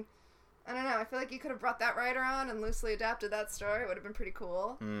 And I don't know, I feel like you could have brought that writer on and loosely adapted that story. It would have been pretty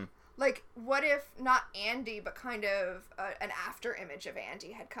cool. What if not Andy, but kind of an after image of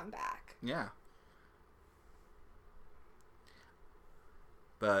Andy had come back? Yeah.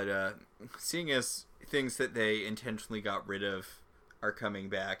 But seeing as things that they intentionally got rid of are coming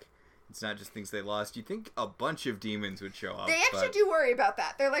back, it's not just things they lost. You'd think a bunch of demons would show up. They actually do worry about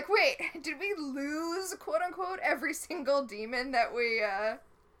that. They're like, wait, did we lose, quote-unquote, every single demon that we...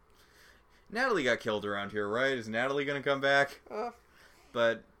 Natalie got killed around here, right? Is Natalie gonna come back? Ugh.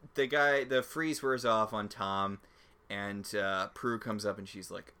 But the freeze wears off on Tom, and Prue comes up and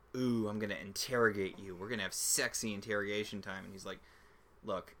she's like, ooh, I'm gonna interrogate you. We're gonna have sexy interrogation time. And he's like,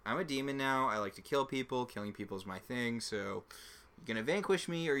 look, I'm a demon now. I like to kill people. Killing people is my thing. So you're going to vanquish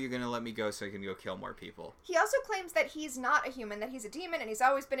me or you're going to let me go so I can go kill more people. He also claims that he's not a human, that he's a demon, and he's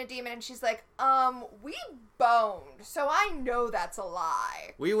always been a demon. And she's like, we boned, so I know that's a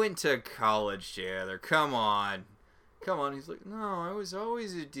lie. We went to college together. Come on. Come on. He's like, no, I was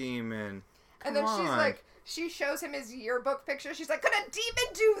always a demon. And then she's like, she shows him his yearbook picture. She's like, could a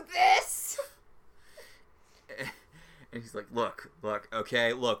demon do this? And he's like, look,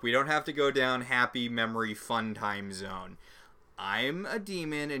 okay, look, we don't have to go down happy memory fun time zone. I'm a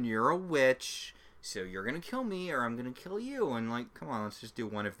demon and you're a witch, so you're gonna kill me or I'm gonna kill you. And like, come on, let's just do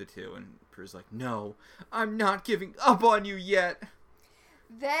one of the two. And Prue's like, no, I'm not giving up on you yet.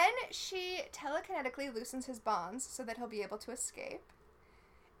 Then she telekinetically loosens his bonds so that he'll be able to escape.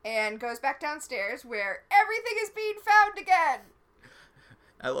 And goes back downstairs where everything is being found again.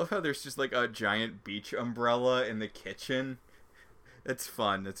 I love how there's just like a giant beach umbrella in the kitchen. That's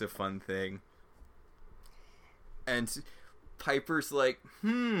fun. That's a fun thing. And Piper's like,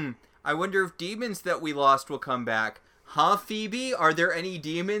 I wonder if demons that we lost will come back. Huh, Phoebe? Are there any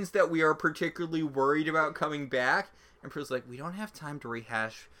demons that we are particularly worried about coming back? And Prue's like, we don't have time to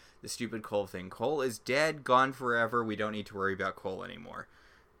rehash the stupid Cole thing. Cole is dead, gone forever. We don't need to worry about Cole anymore.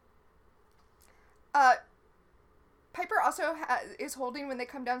 Piper also is holding, when they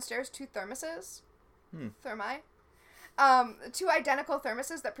come downstairs, 2 thermoses. Thermi. 2 identical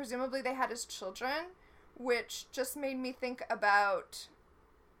thermoses that presumably they had as children, which just made me think about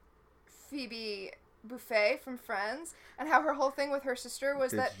Phoebe Buffet from Friends, and how her whole thing with her sister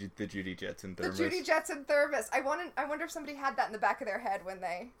was the Judy Jetson thermos. The Judy Jetson thermos. I wonder if somebody had that in the back of their head when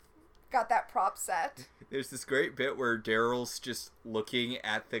they got that prop set. There's this great bit where Daryl's just looking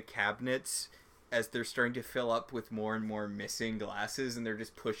at the cabinets as they're starting to fill up with more and more missing glasses, and they're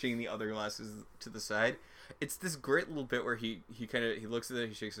just pushing the other glasses to the side. It's this great little bit where he looks at it,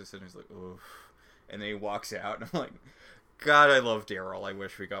 he shakes his head, and he's like, oof. And then he walks out, and I'm like, God, I love Daryl. I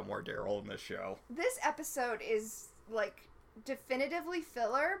wish we got more Daryl in this show. This episode is, like, definitively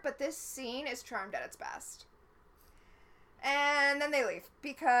filler, but this scene is charmed at its best. And then they leave,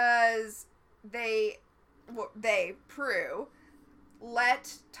 because Prue,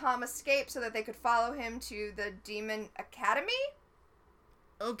 let Tom escape so that they could follow him to the Demon Academy?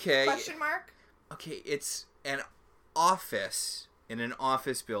 Okay. Question mark? Okay, it's an office in an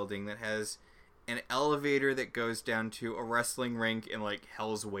office building that has an elevator that goes down to a wrestling rink in, like,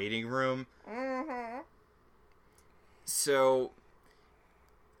 Hell's Waiting Room. Mm-hmm. So,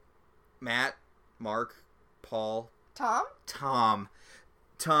 Matt, Mark, Paul... Tom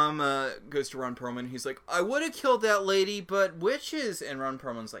goes to Ron Perlman. He's like, I would have killed that lady, but witches. And Ron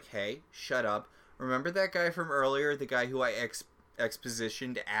Perlman's like, hey, shut up. Remember that guy from earlier? The guy who I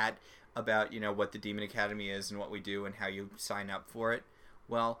expositioned at about, what the Demon Academy is and what we do and how you sign up for it?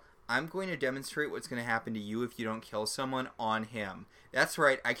 Well, I'm going to demonstrate what's going to happen to you if you don't kill someone on him. That's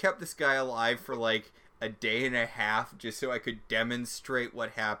right. I kept this guy alive for like a day and a half just so I could demonstrate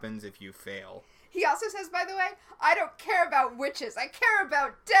what happens if you fail. He also says, by the way, I don't care about witches. I care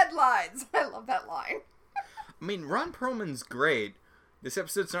about deadlines. I love that line. I mean, Ron Perlman's great. This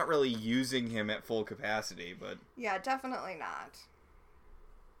episode's not really using him at full capacity, but... Yeah, definitely not.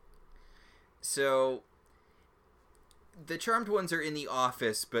 So, the Charmed ones are in the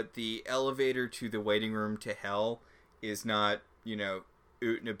office, but the elevator to the waiting room to hell is not, oot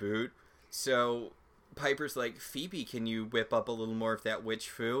and a boot. So, Piper's like, Phoebe, can you whip up a little more of that witch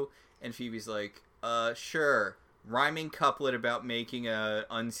foo? And Phoebe's like, sure. Rhyming couplet about making a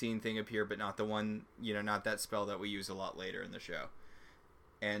unseen thing appear, but not the one, not that spell that we use a lot later in the show.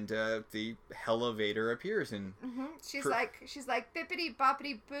 And the Hellevator appears and... Mm-hmm. She's like, bippity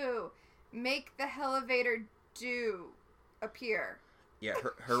boppity boo, make the Hellevator do appear. Yeah,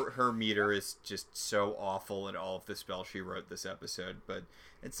 her meter is just so awful in all of the spells she wrote this episode, but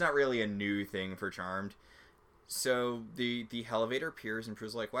it's not really a new thing for Charmed. So the Hellevator appears and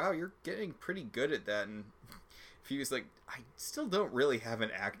Prue's like, wow, you're getting pretty good at that. And Phoebe's like, I still don't really have an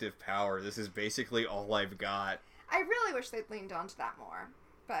active power. This is basically all I've got. I really wish they'd leaned onto that more,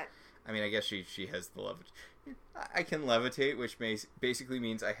 but... I mean, I guess she has the levitate. I can levitate, which basically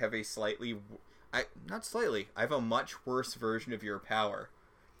means I have a I have a much worse version of your power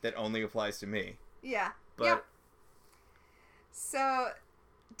that only applies to me. Yeah. But... Yep. So,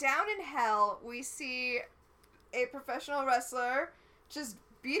 down in hell, we see a professional wrestler just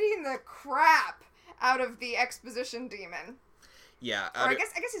beating the crap out of the exposition demon. Yeah. I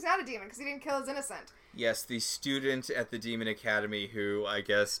guess he's not a demon because he didn't kill his innocent. Yes, the student at the Demon Academy who, I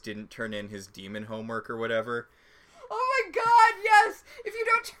guess, didn't turn in his demon homework or whatever. Oh my god, yes! If you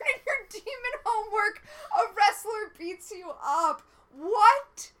don't turn in your demon homework, a wrestler beats you up.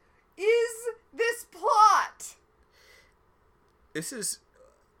 What is this plot? This is...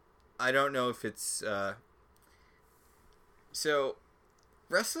 I don't know if it's... So,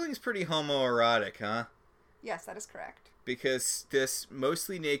 wrestling's pretty homoerotic, huh? Yes, that is correct. Because this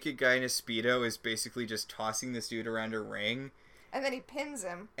mostly naked guy in a Speedo is basically just tossing this dude around a ring. And then he pins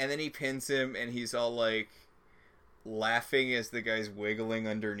him. And he's all, like, laughing as the guy's wiggling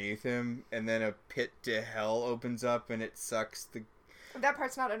underneath him. And then a pit to hell opens up and it sucks the... That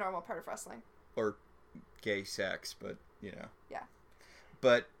part's not a normal part of wrestling. Or gay sex, but, you know. Yeah.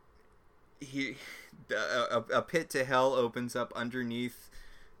 But a pit to hell opens up underneath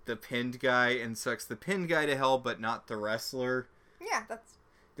the pinned guy and sucks the pinned guy to hell, but not the wrestler. Yeah, that's...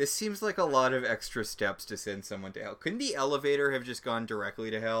 This seems like a lot of extra steps to send someone to hell. Couldn't the elevator have just gone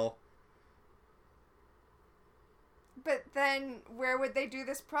directly to hell? But then, where would they do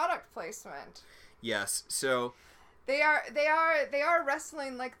this product placement? Yes, so... They are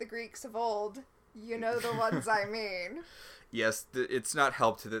wrestling like the Greeks of old. You know the ones I mean. Yes, it's not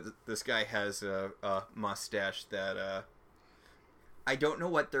helped that this guy has a mustache that, I don't know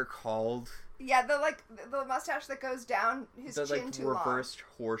what they're called. Yeah, the mustache that goes down his chin too long. The reversed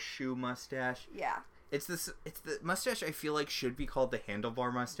horseshoe mustache. Yeah. It's the mustache I feel like should be called the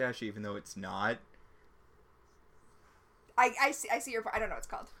handlebar mustache, even though it's not. I see your... I don't know what it's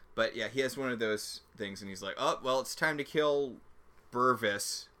called. But yeah, he has one of those things, and he's like, oh, well, it's time to kill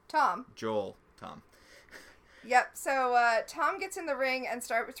Burvis. Tom. Tom. Yep, so Tom gets in the ring and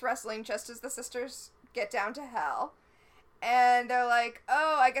starts wrestling just as the sisters get down to hell. And they're like,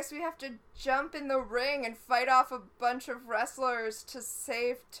 oh, I guess we have to jump in the ring and fight off a bunch of wrestlers to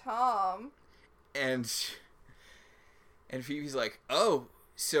save Tom. And Phoebe's like, oh,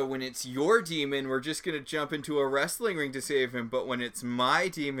 so when it's your demon, we're just going to jump into a wrestling ring to save him, but when it's my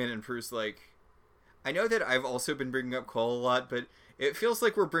demon, and Prue's like, I know that I've also been bringing up Cole a lot, but it feels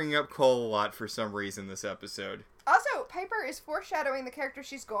like we're bringing up Cole a lot for some reason this episode. Also, Piper is foreshadowing the character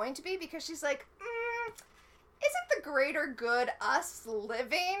she's going to be, because she's like, isn't the greater good us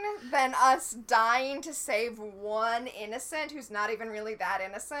living than us dying to save one innocent who's not even really that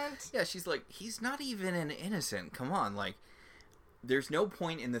innocent? Yeah, she's like, he's not even an innocent. Come on, like, there's no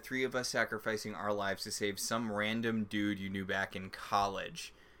point in the three of us sacrificing our lives to save some random dude you knew back in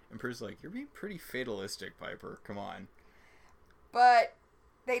college. And Prue's like, you're being pretty fatalistic, Piper. Come on. But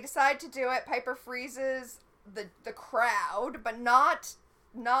they decide to do it. Piper freezes the crowd, but not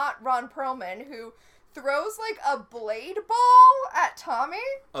Ron Perlman, who throws like a blade ball at Tommy.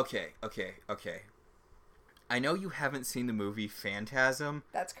 Okay. I know you haven't seen the movie Phantasm.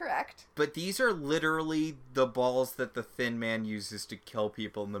 That's correct. But these are literally the balls that the Thin Man uses to kill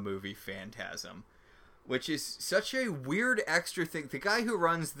people in the movie Phantasm. Which is such a weird extra thing. The guy who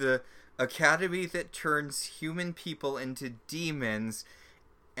runs the academy that turns human people into demons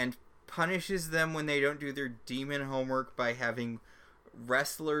and punishes them when they don't do their demon homework by having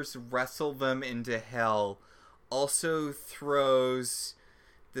wrestlers wrestle them into hell also throws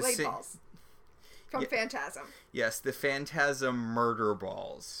the blade balls from Phantasm. Yes, the Phantasm murder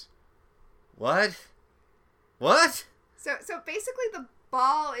balls. What? So basically the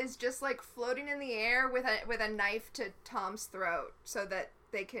ball is just like floating in the air with a knife to Tom's throat so that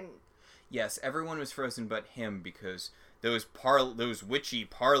they can... Yes, everyone was frozen but him, because those witchy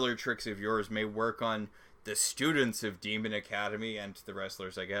parlor tricks of yours may work on the students of Demon Academy and the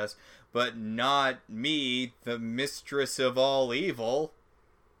wrestlers, I guess, but not me, the mistress of all evil.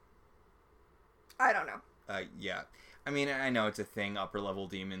 I don't know. Yeah. I mean, I know it's a thing. Upper level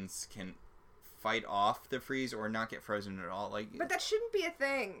demons can fight off the freeze or not get frozen at all. Like, but that shouldn't be a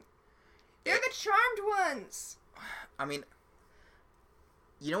thing. They're the charmed ones. I mean,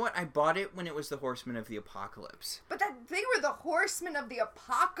 you know what? I bought it when it was the Horsemen of the Apocalypse. But they were the Horsemen of the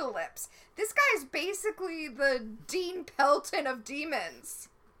Apocalypse. This guy's basically the Dean Pelton of demons.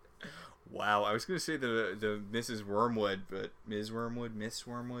 Wow, I was going to say the Mrs. Wormwood, but Miss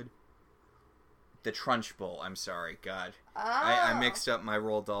Wormwood? The Trunchbull, I'm sorry, God. Oh. I mixed up my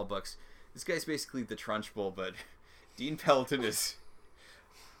Roald Dahl books. This guy's basically the Trunchbull, but Dean Pelton is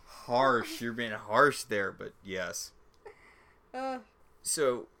harsh. You're being harsh there, but yes.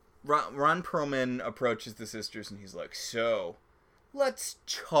 So, Ron Perlman approaches the sisters and he's like, so, let's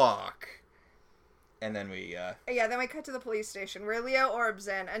talk. And then we, then we cut to the police station where Leo orbs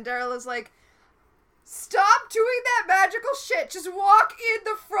in, and Daryl is like, stop doing that magical shit! Just walk in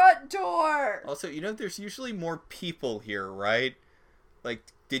the front door! Also, you know, there's usually more people here, right? Like,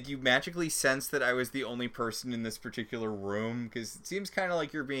 did you magically sense that I was the only person in this particular room? Because it seems kind of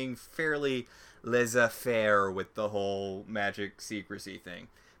like you're being fairly laissez-faire with the whole magic secrecy thing.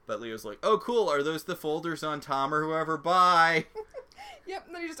 But Leo's like, oh, cool, are those the folders on Tom or whoever? Bye! Yep,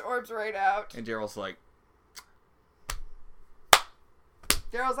 and then he just orbs right out. And Daryl's like,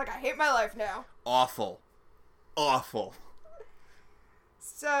 Daryl's like, I hate my life now. awful. Awful.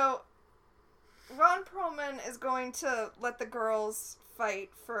 So, Ron Perlman is going to let the girls fight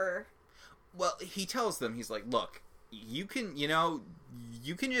for... Well, he tells them, he's like, look, you can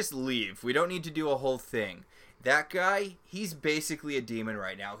just leave. We don't need to do a whole thing. That guy, he's basically a demon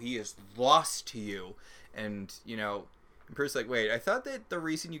right now. He is lost to you. And, Prue's like, wait, I thought that the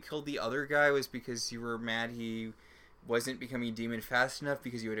reason you killed the other guy was because you were mad he wasn't becoming a demon fast enough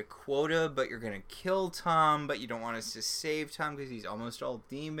because you had a quota, but you're going to kill Tom, but you don't want us to save Tom because he's almost all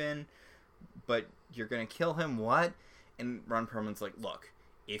demon, but you're going to kill him, what? And Ron Perlman's like, look,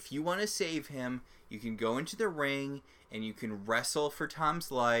 if you want to save him, you can go into the ring and you can wrestle for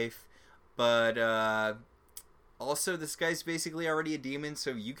Tom's life, but also this guy's basically already a demon, so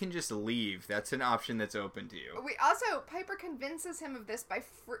you can just leave. That's an option that's open to you. Piper convinces him of this by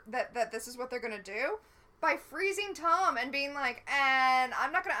that this is what they're gonna do by freezing Tom and being like, and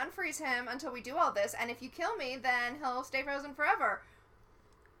I'm not gonna unfreeze him until we do all this, and if you kill me, then he'll stay frozen forever.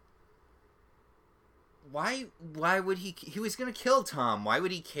 Why would he was gonna kill Tom? Why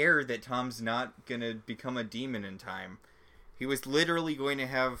would he care that Tom's not gonna become a demon in time? He was literally going to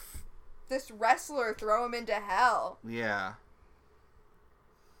have this wrestler throw him into hell. Yeah.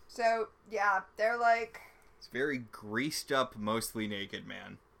 So, yeah, they're like... It's very greased up, mostly naked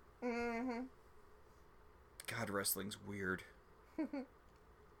man. Mm-hmm. God, wrestling's weird. I'm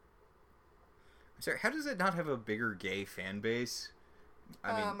sorry, how does it not have a bigger gay fan base?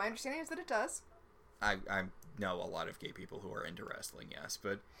 I mean, my understanding is that it does. I know a lot of gay people who are into wrestling, yes,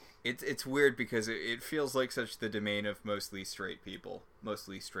 but it's weird because it feels like such the domain of mostly straight people,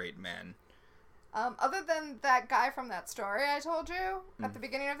 mostly straight men. Other than that guy from that story I told you at the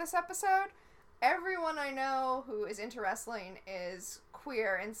beginning of this episode, everyone I know who is into wrestling is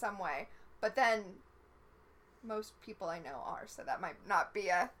queer in some way. But then most people I know are, so that might not be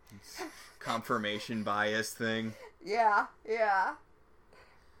a confirmation bias thing. Yeah.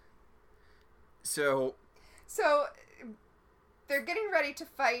 So they're getting ready to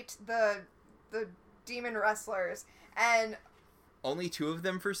fight the demon wrestlers, and only two of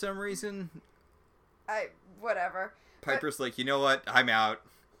them for some reason. Whatever. Piper's like, you know what? I'm out.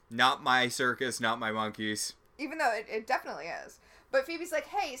 Not my circus, not my monkeys. Even though it definitely is. But Phoebe's like,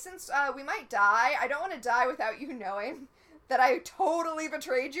 hey, since we might die, I don't want to die without you knowing that I totally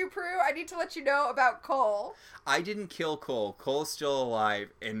betrayed you, Prue. I need to let you know about Cole. I didn't kill Cole. Cole's still alive.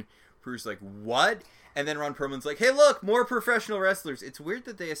 And Prue's like, what? And then Ron Perlman's like, hey, look, more professional wrestlers. It's weird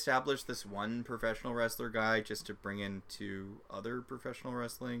that they established this one professional wrestler guy just to bring in two other professional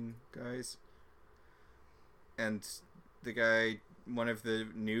wrestling guys. And the guy, one of the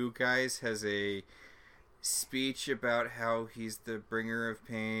new guys, has a speech about how he's the bringer of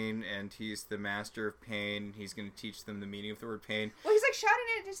pain and he's the master of pain. He's going to teach them the meaning of the word pain. Well, he's like shouting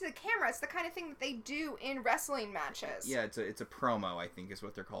it into the camera. It's the kind of thing that they do in wrestling matches. Yeah, it's a promo, I think, is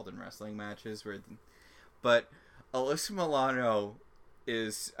what they're called in wrestling matches. But Alyssa Milano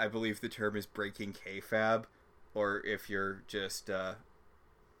is, I believe the term is breaking kayfabe, or if you're just an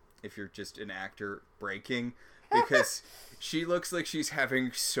actor, breaking, because she looks like she's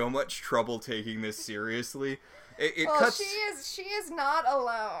having so much trouble taking this seriously. She is not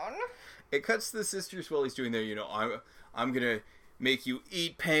alone. It cuts to the sisters while he's doing their, I'm gonna make you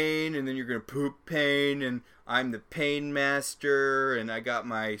eat pain, and then you're gonna poop pain, and I'm the pain master, and I got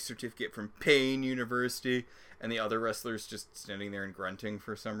my certificate from Pain University, and the other wrestlers just standing there and grunting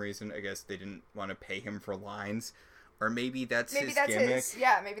for some reason. I guess they didn't want to pay him for lines, or maybe that's his gimmick.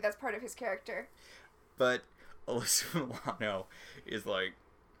 Maybe that's part of his character. But Alyssa Milano is like,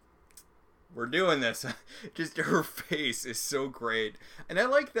 we're doing this. Just her face is so great. And I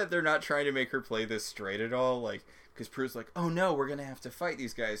like that they're not trying to make her play this straight at all. Like, because Prue's like, oh no, we're going to have to fight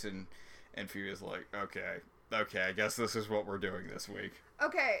these guys. And Phoebe's like, okay, I guess this is what we're doing this week.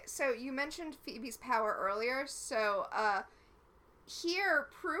 Okay, so you mentioned Phoebe's power earlier. So, here,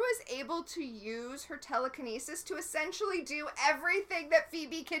 Prue is able to use her telekinesis to essentially do everything that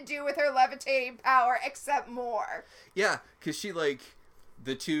Phoebe can do with her levitating power, except more. Yeah, because she,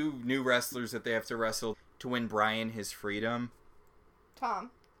 the two new wrestlers that they have to wrestle to win Brian his freedom. Tom.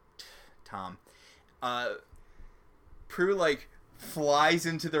 Prue, flies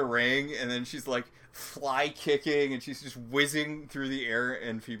into the ring, and then she's, fly kicking, and she's just whizzing through the air,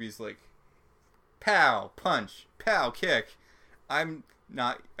 and Phoebe's like, pow, punch, pow, kick. I'm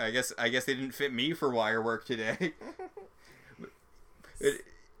not, I guess they didn't fit me for wire work today.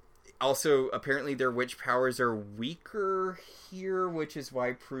 Also, apparently their witch powers are weaker here, which is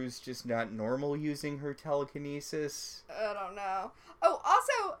why Prue's just not normal using her telekinesis. I don't know. Oh,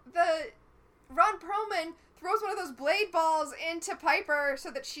 also, the Ron Perlman throws one of those blade balls into Piper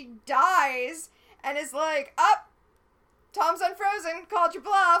so that she dies and is like, up, Tom's unfrozen, called your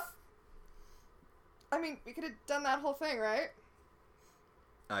bluff. I mean, we could have done that whole thing, right?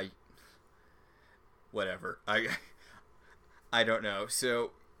 Whatever. I don't know.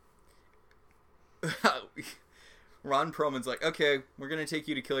 So, Ron Perlman's like, okay, we're going to take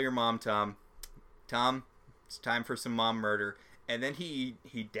you to kill your mom, Tom. Tom, it's time for some mom murder. And then he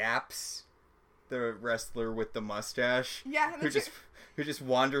daps the wrestler with the mustache. Yeah. And who just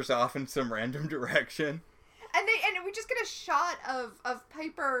wanders off in some random direction. And we just get a shot of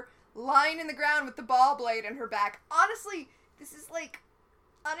Piper lying in the ground with the ball blade in her back. Honestly, this is like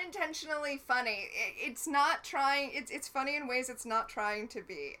unintentionally funny. It's not trying. It's funny in ways it's not trying to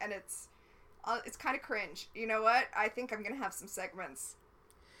be, and it's kind of cringe. You know what? I think I'm gonna have some segments.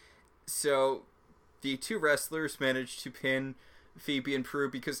 So, the two wrestlers managed to pin Phoebe and Prue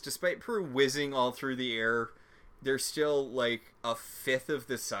because despite Prue whizzing all through the air, they're still like a fifth of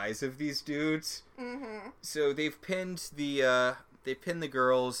the size of these dudes. Mm-hmm. So they've pinned the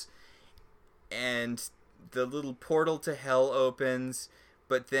girls, and the little portal to hell opens.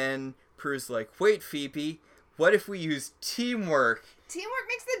 But then Prue's like, "Wait, Phoebe, what if we use teamwork?" Teamwork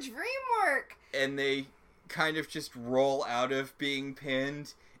makes the dream work. And they kind of just roll out of being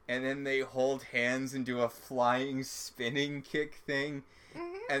pinned, and then they hold hands and do a flying spinning kick thing.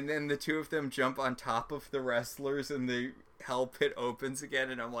 Mm-hmm. And then the two of them jump on top of the wrestlers, and the hell pit opens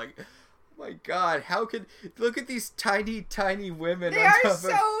again. And I'm like, oh my god, look at these tiny, tiny women. They are so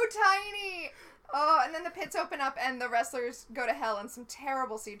tiny. Oh, and then the pits open up, and the wrestlers go to hell in some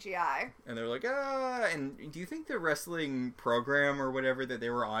terrible CGI. And they're like, ah. And do you think the wrestling program or whatever that they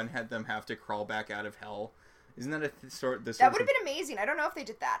were on had them have to crawl back out of hell? Isn't that That would have been amazing. I don't know if they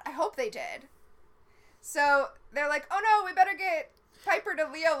did that. I hope they did. So they're like, oh no, we better get Piper to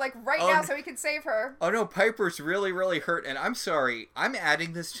Leo now so we can save her. Oh no, Piper's really, really hurt, and I'm sorry, I'm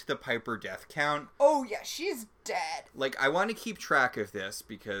adding this to the Piper death count. Oh yeah, she's dead. I want to keep track of this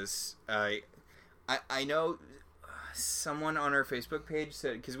because I know someone on our Facebook page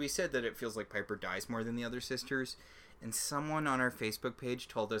said, because we said that it feels like Piper dies more than the other sisters, and someone on our Facebook page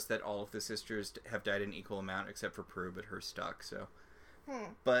told us that all of the sisters have died in equal amount except for Prue, but her stuck, so...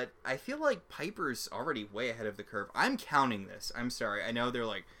 But I feel like Piper's already way ahead of the curve. I'm counting this. I'm sorry. I know they're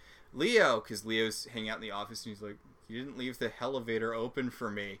like, Leo, because Leo's hanging out in the office and he's like, you didn't leave the elevator open for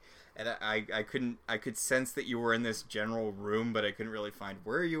me. And I could sense that you were in this general room, but I couldn't really find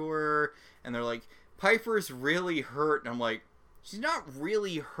where you were. And they're like, Piper's really hurt. And I'm like, she's not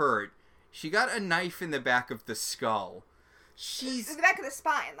really hurt. She got a knife in the back of the skull. The back of the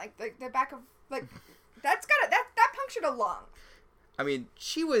spine. The back of, that punctured a lung. I mean,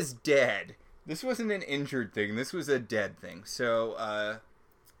 she was dead. This wasn't an injured thing. This was a dead thing. So,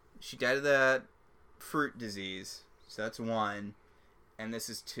 she died of that fruit disease. So that's 1. And this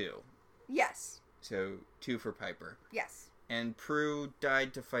is 2. Yes. So, 2 for Piper. Yes. And Prue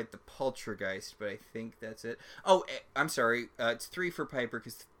died to fight the Poltergeist, but I think that's it. Oh, I'm sorry. It's 3 for Piper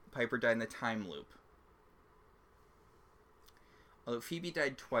because Piper died in the time loop. Although Phoebe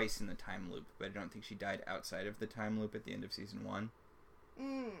died twice in the time loop, but I don't think she died outside of the time loop at the end of season 1.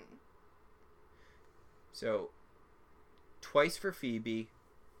 So, twice for Phoebe,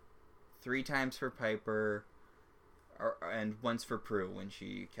 3 times for Piper, and once for Prue when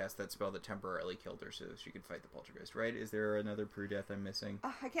she cast that spell that temporarily killed her so she could fight the Poltergeist, right? Is there another Prue death I'm missing?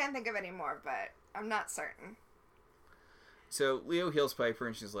 I can't think of any more, but I'm not certain. So, Leo heals Piper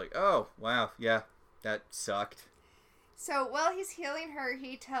and she's like, oh, wow, yeah, that sucked. So, while he's healing her,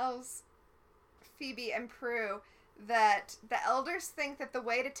 he tells Phoebe and Prue that the elders think that the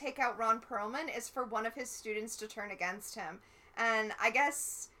way to take out Ron Perlman is for one of his students to turn against him. And I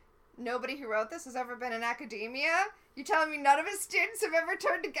guess nobody who wrote this has ever been in academia? You telling me none of his students have ever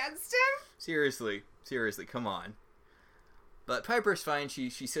turned against him? Seriously, come on. But Piper's fine. She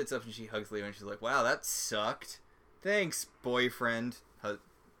sits up and she hugs Leo and she's like, wow, that sucked. Thanks, boyfriend.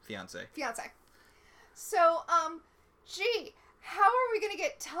 Fiance. So, gee, how are we going to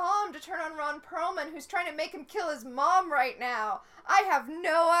get Tom to turn on Ron Perlman, who's trying to make him kill his mom right now? I have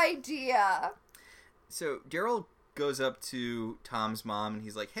no idea. So Daryl goes up to Tom's mom and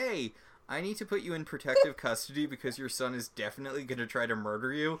he's like, hey, I need to put you in protective custody because your son is definitely going to try to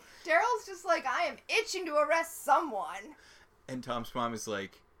murder you. Daryl's just like, I am itching to arrest someone. And Tom's mom is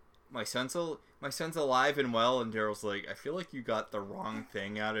like, my son's alive and well. And Daryl's like, I feel like you got the wrong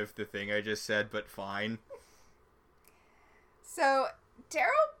thing out of the thing I just said, but fine. So Daryl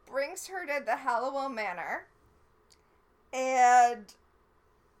brings her to the Halliwell Manor, and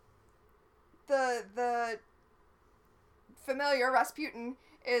the familiar Rasputin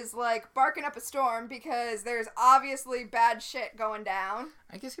is like barking up a storm because there's obviously bad shit going down.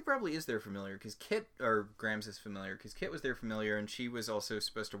 I guess he probably is their familiar because Kit, or Grams is familiar because Kit was their familiar, and she was also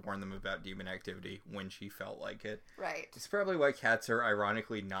supposed to warn them about demon activity when she felt like it. Right. It's probably why cats are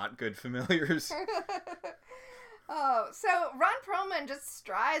ironically not good familiars. Oh, so Ron Perlman just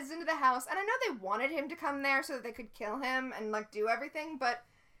strides into the house, and I know they wanted him to come there so that they could kill him and, like, do everything, but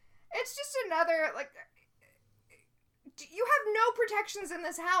it's just another, like, you have no protections in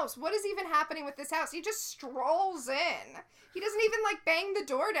this house. What is even happening with this house? He just strolls in. He doesn't even, like, bang the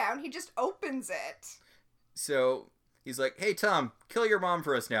door down. He just opens it. So he's like, hey, Tom, kill your mom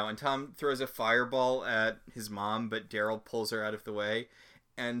for us now. And Tom throws a fireball at his mom, but Daryl pulls her out of the way.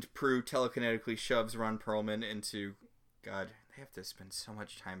 And Prue telekinetically shoves Ron Perlman into... God, they have to spend so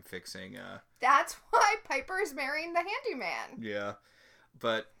much time fixing... That's why Piper is marrying the handyman. Yeah.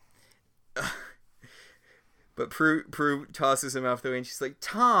 But Prue tosses him off the way, and she's like,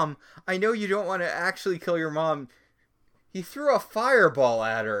 Tom, I know you don't want to actually kill your mom. He threw a fireball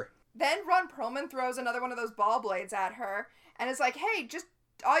at her. Then Ron Perlman throws another one of those ball blades at her, and is like, hey, just,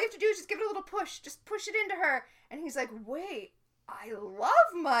 all you have to do is just give it a little push. Just push it into her. And he's like, wait, I love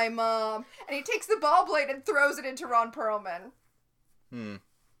my mom. And he takes the ball blade and throws it into Ron Perlman.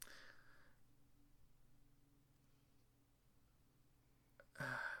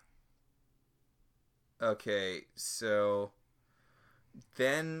 Okay, so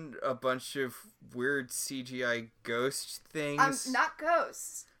then a bunch of weird CGI ghost things. Not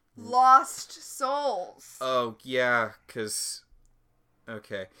ghosts. Lost souls. Oh, yeah, because...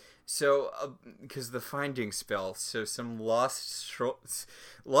 Okay. So, because the finding spell, so some lost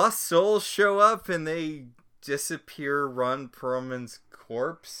souls show up and they disappear Ron Perlman's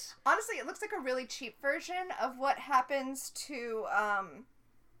corpse. Honestly, it looks like a really cheap version of what happens to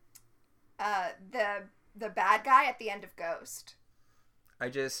the bad guy at the end of Ghost.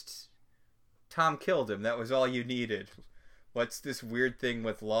 Tom killed him. That was all you needed. What's this weird thing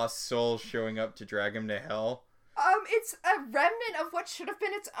with lost souls showing up to drag him to hell? It's a remnant of what should have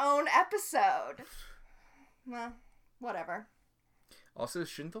been its own episode. Well, whatever. Also,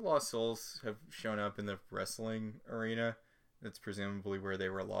 shouldn't the lost souls have shown up in the wrestling arena? That's presumably where they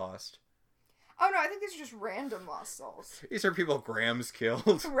were lost. Oh no, I think these are just random lost souls. These are people Grams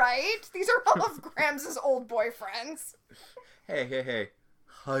killed. Right? These are all of Grams' old boyfriends. Hey.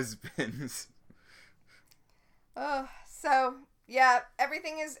 Husbands. So, yeah,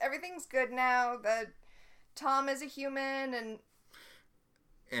 everything's good now. Tom is a human,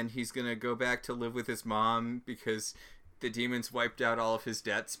 and he's gonna go back to live with his mom because the demons wiped out all of his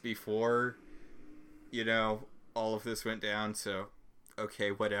debts before, all of this went down, so,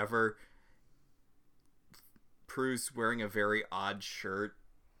 okay, whatever. Prue's wearing a very odd shirt.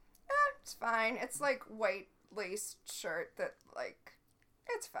 It's fine. It's, like, white lace shirt that, like,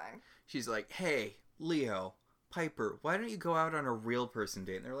 it's fine. She's like, hey, Leo, Piper, why don't you go out on a real person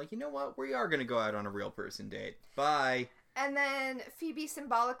date? And they're like, you know what? We are going to go out on a real person date. Bye. And then Phoebe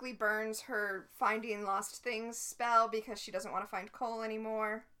symbolically burns her finding lost things spell because she doesn't want to find Cole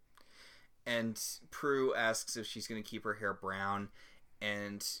anymore. And Prue asks if she's going to keep her hair brown.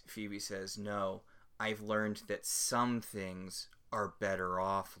 And Phoebe says, no, I've learned that some things are better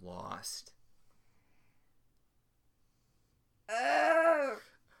off lost.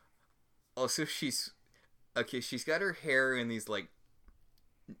 Also, she's got her hair in these, like,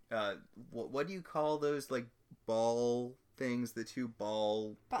 what do you call those, like, ball things? The two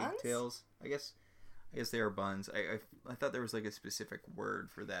ball buns? pigtails? I guess they are buns. I thought there was, like, a specific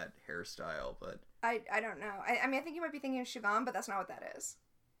word for that hairstyle, but... I don't know. I mean, I think you might be thinking of Shivam, but that's not what that is.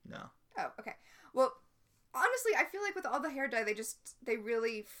 No. Oh, okay. Well, honestly, I feel like with all the hair dye, they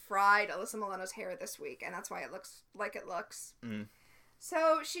really fried Alyssa Milano's hair this week, and that's why it looks like it looks. Mm.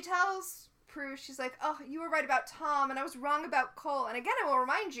 So she tells Prue, she's like, oh, you were right about Tom, and I was wrong about Cole. And again, I will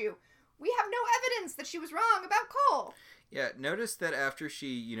remind you, we have no evidence that she was wrong about Cole. Yeah, notice that after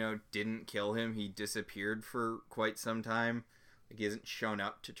she, didn't kill him, he disappeared for quite some time. Like, he hasn't shown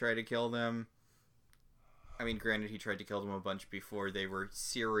up to try to kill them. I mean, granted, he tried to kill them a bunch before they were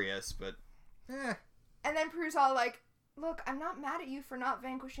serious, but... And then Prue's all like, look, I'm not mad at you for not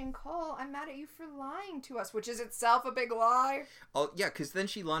vanquishing Cole. I'm mad at you for lying to us, which is itself a big lie. Oh, yeah, because then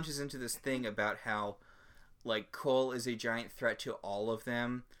she launches into this thing about how, like, Cole is a giant threat to all of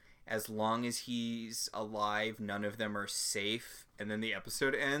them. As long as he's alive, none of them are safe. And then the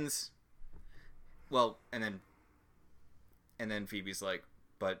episode ends. Well, and then Phoebe's like,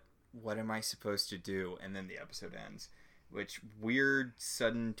 but what am I supposed to do? And then the episode ends. which weird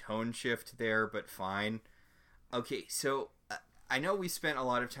sudden tone shift there, but fine. Okay, so I know we spent a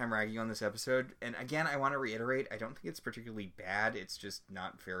lot of time ragging on this episode, and again, I want to reiterate, I don't think it's particularly bad, it's just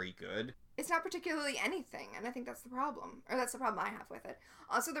not very good. It's not particularly anything, and I think that's the problem. Or that's the problem I have with it.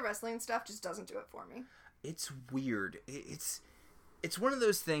 Also, the wrestling stuff just doesn't do it for me. It's weird. It's one of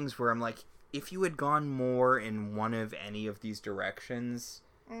those things where I'm like, if you had gone more in one of any of these directions,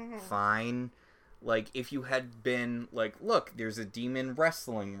 fine. Like, if you had been like, look, there's a demon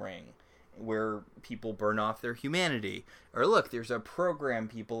wrestling ring where people burn off their humanity. Or look, there's a program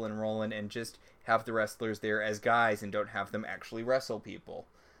people enroll in and just have the wrestlers there as guys and don't have them actually wrestle people.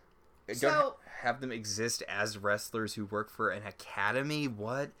 Don't have them exist as wrestlers who work for an academy?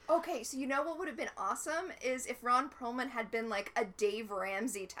 What? Okay, so you know what would have been awesome is if Ron Perlman had been like a Dave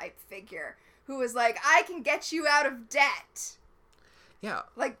Ramsey type figure who was like, I can get you out of debt. Yeah.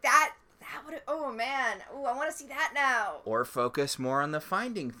 Like that would have, oh man, oh, I want to see that now. Or focus more on the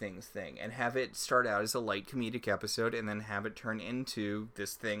finding things thing and have it start out as a light comedic episode and then have it turn into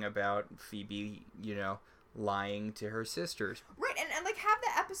this thing about Phoebe, lying to her sisters. Right, and like have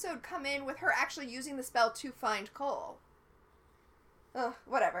the episode come in with her actually using the spell to find Cole. Ugh,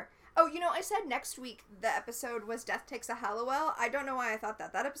 whatever. Oh, I said next week the episode was Death Takes a Halliwell. I don't know why I thought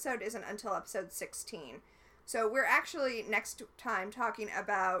that. That episode isn't until episode 16. So we're actually next time talking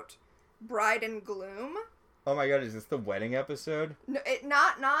about Bride and Gloom. Oh my god, is this the wedding episode? No,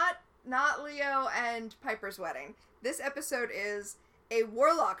 not Leo and Piper's wedding. This episode is a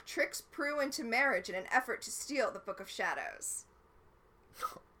warlock tricks Prue into marriage in an effort to steal the Book of Shadows.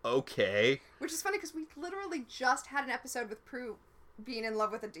 Okay. Which is funny because we literally just had an episode with Prue being in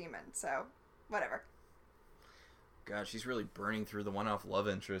love with a demon, so whatever. God, she's really burning through the one-off love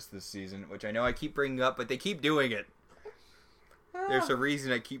interest this season, which I know I keep bringing up, but they keep doing it. There's a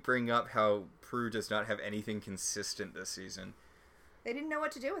reason I keep bringing up how Prue does not have anything consistent this season. They didn't know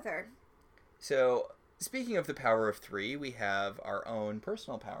what to do with her. So, speaking of the power of three, we have our own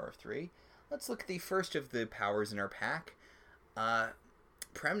personal power of three. Let's look at the first of the powers in our pack.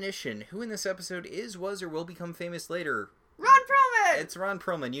 Premonition, who in this episode is, was, or will become famous later. Ron Perlman! It's Ron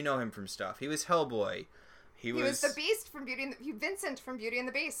Perlman. You know him from stuff. He was Hellboy. He was the Beast from Vincent from Beauty and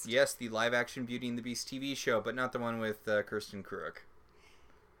the Beast. Yes, the live-action Beauty and the Beast TV show, but not the one with Kirsten Kruk.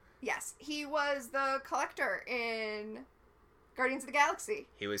 Yes, he was the Collector in Guardians of the Galaxy.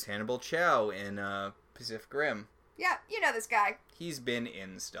 He was Hannibal Chow in Pacific Rim. Yeah, you know this guy. He's been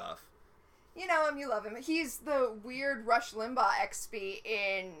in stuff. You know him, you love him. He's the weird Rush Limbaugh XP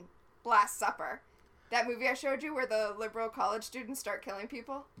in Last Supper. That movie I showed you where the liberal college students start killing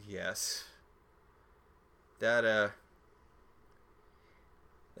people? Yes. That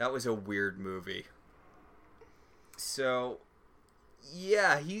was a weird movie. So,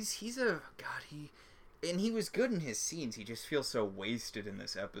 yeah, he's a... God, he was good in his scenes. He just feels so wasted in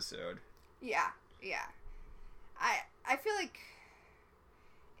this episode. Yeah. I feel like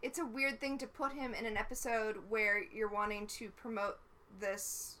it's a weird thing to put him in an episode where you're wanting to promote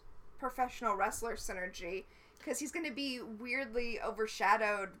this professional wrestler synergy, because he's going to be weirdly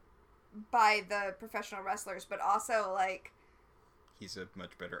overshadowed by the professional wrestlers, but also like he's a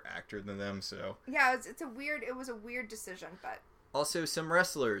much better actor than them, so yeah, it was a weird decision. But also some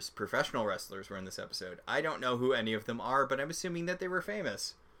wrestlers, professional wrestlers, were in this episode. I don't know who any of them are, but I'm assuming that they were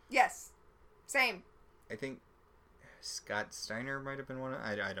famous. Yes, same. I think Scott Steiner might have been one of...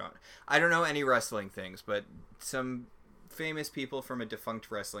 I don't know any wrestling things, but some famous people from a defunct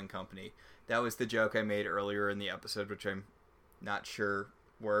wrestling company. That was the joke I made earlier in the episode, which I'm not sure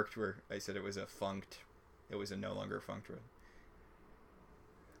worked, where I said it was a no longer funked.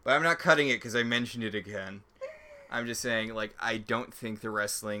 But I'm not cutting it because I mentioned it again. I'm just saying, like, I don't think the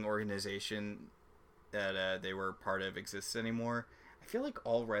wrestling organization that they were part of exists anymore. I feel like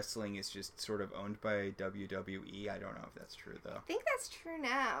all wrestling is just sort of owned by WWE. I don't know if that's true, though. I think that's true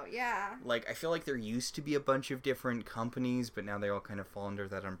now, yeah. Like, I feel like there used to be a bunch of different companies, but now they all kind of fall under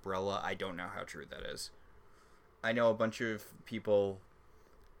that umbrella. I don't know how true that is. I know a bunch of people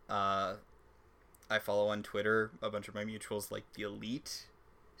I follow on Twitter, a bunch of my mutuals, like the Elite.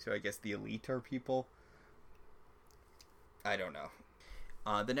 So I guess the Elite are people. I don't know.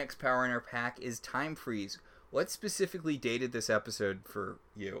 The next power in our pack is Time Freeze. What specifically dated this episode for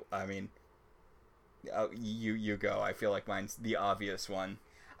you? I mean, you go. I feel like mine's the obvious one.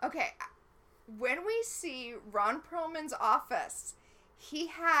 Okay, when we see Ron Perlman's office, he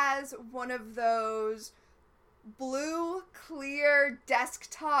has one of those blue, clear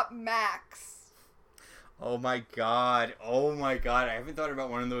desktop Macs. Oh my god. I haven't thought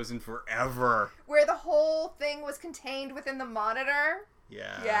about one of those in forever. Where the whole thing was contained within the monitor.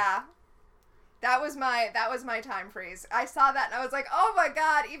 Yeah. Yeah. That was my time freeze. I saw that and I was like, oh my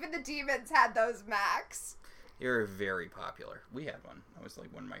god, even the demons had those Macs. They were very popular. We had one. That was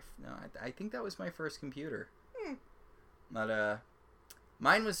like one of my... No, I think that was my first computer. But,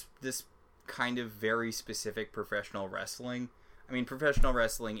 mine was this kind of very specific professional wrestling. I mean, professional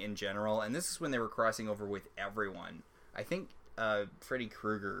wrestling in general. And this is when they were crossing over with everyone. I think Freddy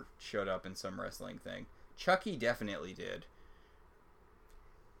Krueger showed up in some wrestling thing. Chucky definitely did.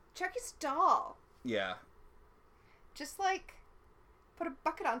 Chucky's doll. Yeah. Just, like, put a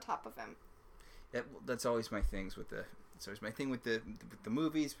bucket on top of him. That's always my things with the... It's always my thing with the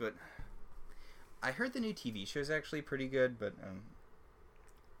movies, but... I heard the new TV show is actually pretty good, but...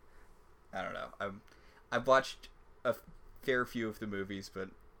 I don't know. I've watched a fair few of the movies, but...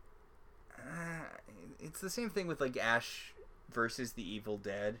 it's the same thing with, like, Ash versus the Evil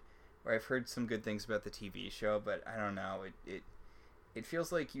Dead, where I've heard some good things about the TV show, but I don't know. It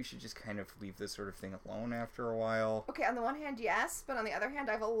feels like you should just kind of leave this sort of thing alone after a while. Okay, on the one hand, yes, but on the other hand,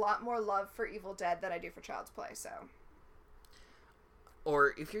 I have a lot more love for Evil Dead than I do for Child's Play, so...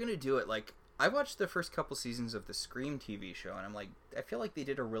 Or, if you're gonna do it, like, I watched the first couple seasons of the Scream TV show, and I'm like, I feel like they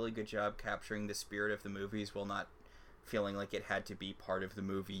did a really good job capturing the spirit of the movies while not feeling like it had to be part of the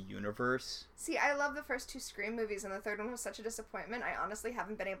movie universe. See, I love the first two Scream movies, and the third one was such a disappointment, I honestly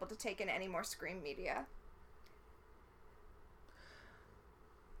haven't been able to take in any more Scream media.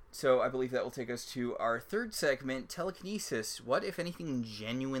 So I believe that will take us to our third segment, telekinesis. What, if anything,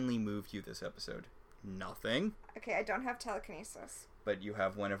 genuinely moved you this episode? Nothing. Okay, I don't have telekinesis. But you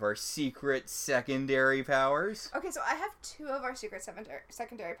have one of our secret secondary powers. Okay, so I have two of our secret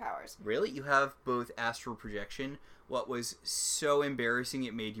secondary powers. Really? You have both astral projection, what was so embarrassing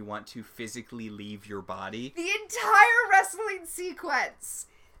it made you want to physically leave your body. The entire wrestling sequence!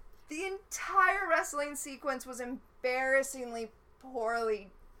 The entire wrestling sequence was embarrassingly poorly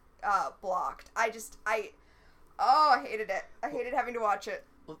blocked. I hated it. I hated having to watch it.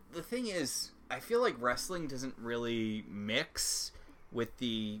 Well, the thing is, I feel like wrestling doesn't really mix with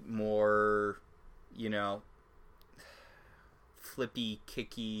the more, flippy,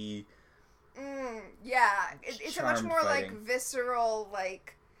 kicky... yeah. It's a much more, fighting. like, visceral,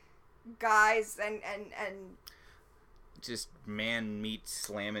 like, guys and... Just man meat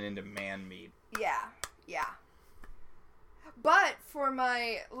slamming into man meat. Yeah. But for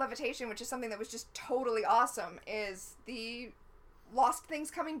my levitation, which is something that was just totally awesome, is the Lost Things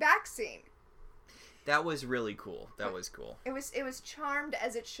Coming Back scene. That was really cool. That was cool. It was charmed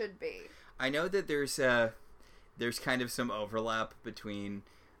as it should be. I know that there's kind of some overlap between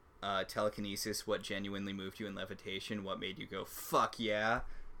telekinesis, what genuinely moved you, and levitation, what made you go, fuck yeah.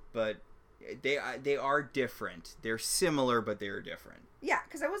 But they are different. They're similar, but they're different. Yeah,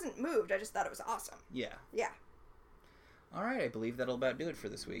 because I wasn't moved. I just thought it was awesome. Yeah. Yeah. All right, I believe that'll about do it for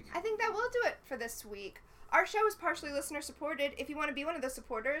this week. I think that will do it for this week. Our show is partially listener-supported. If you want to be one of those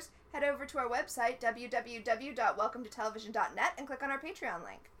supporters, head over to our website, www.welcometotelevision.net, and click on our Patreon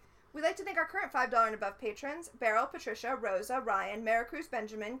link. We'd like to thank our current $5 and above patrons, Beryl, Patricia, Rosa, Ryan, Maricruz,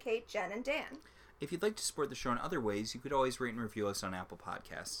 Benjamin, Kate, Jen, and Dan. If you'd like to support the show in other ways, you could always rate and review us on Apple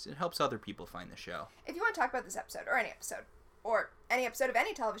Podcasts. It helps other people find the show. If you want to talk about this episode, or any episode of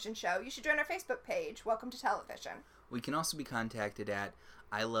any television show, you should join our Facebook page, Welcome to Television. We can also be contacted at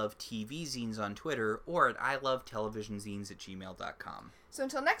I Love TV Zines on Twitter or at ilovetelevisionzines@gmail.com. So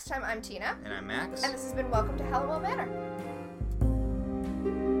until next time, I'm Tina. And I'm Max. And this has been Welcome to Hallowell Manor.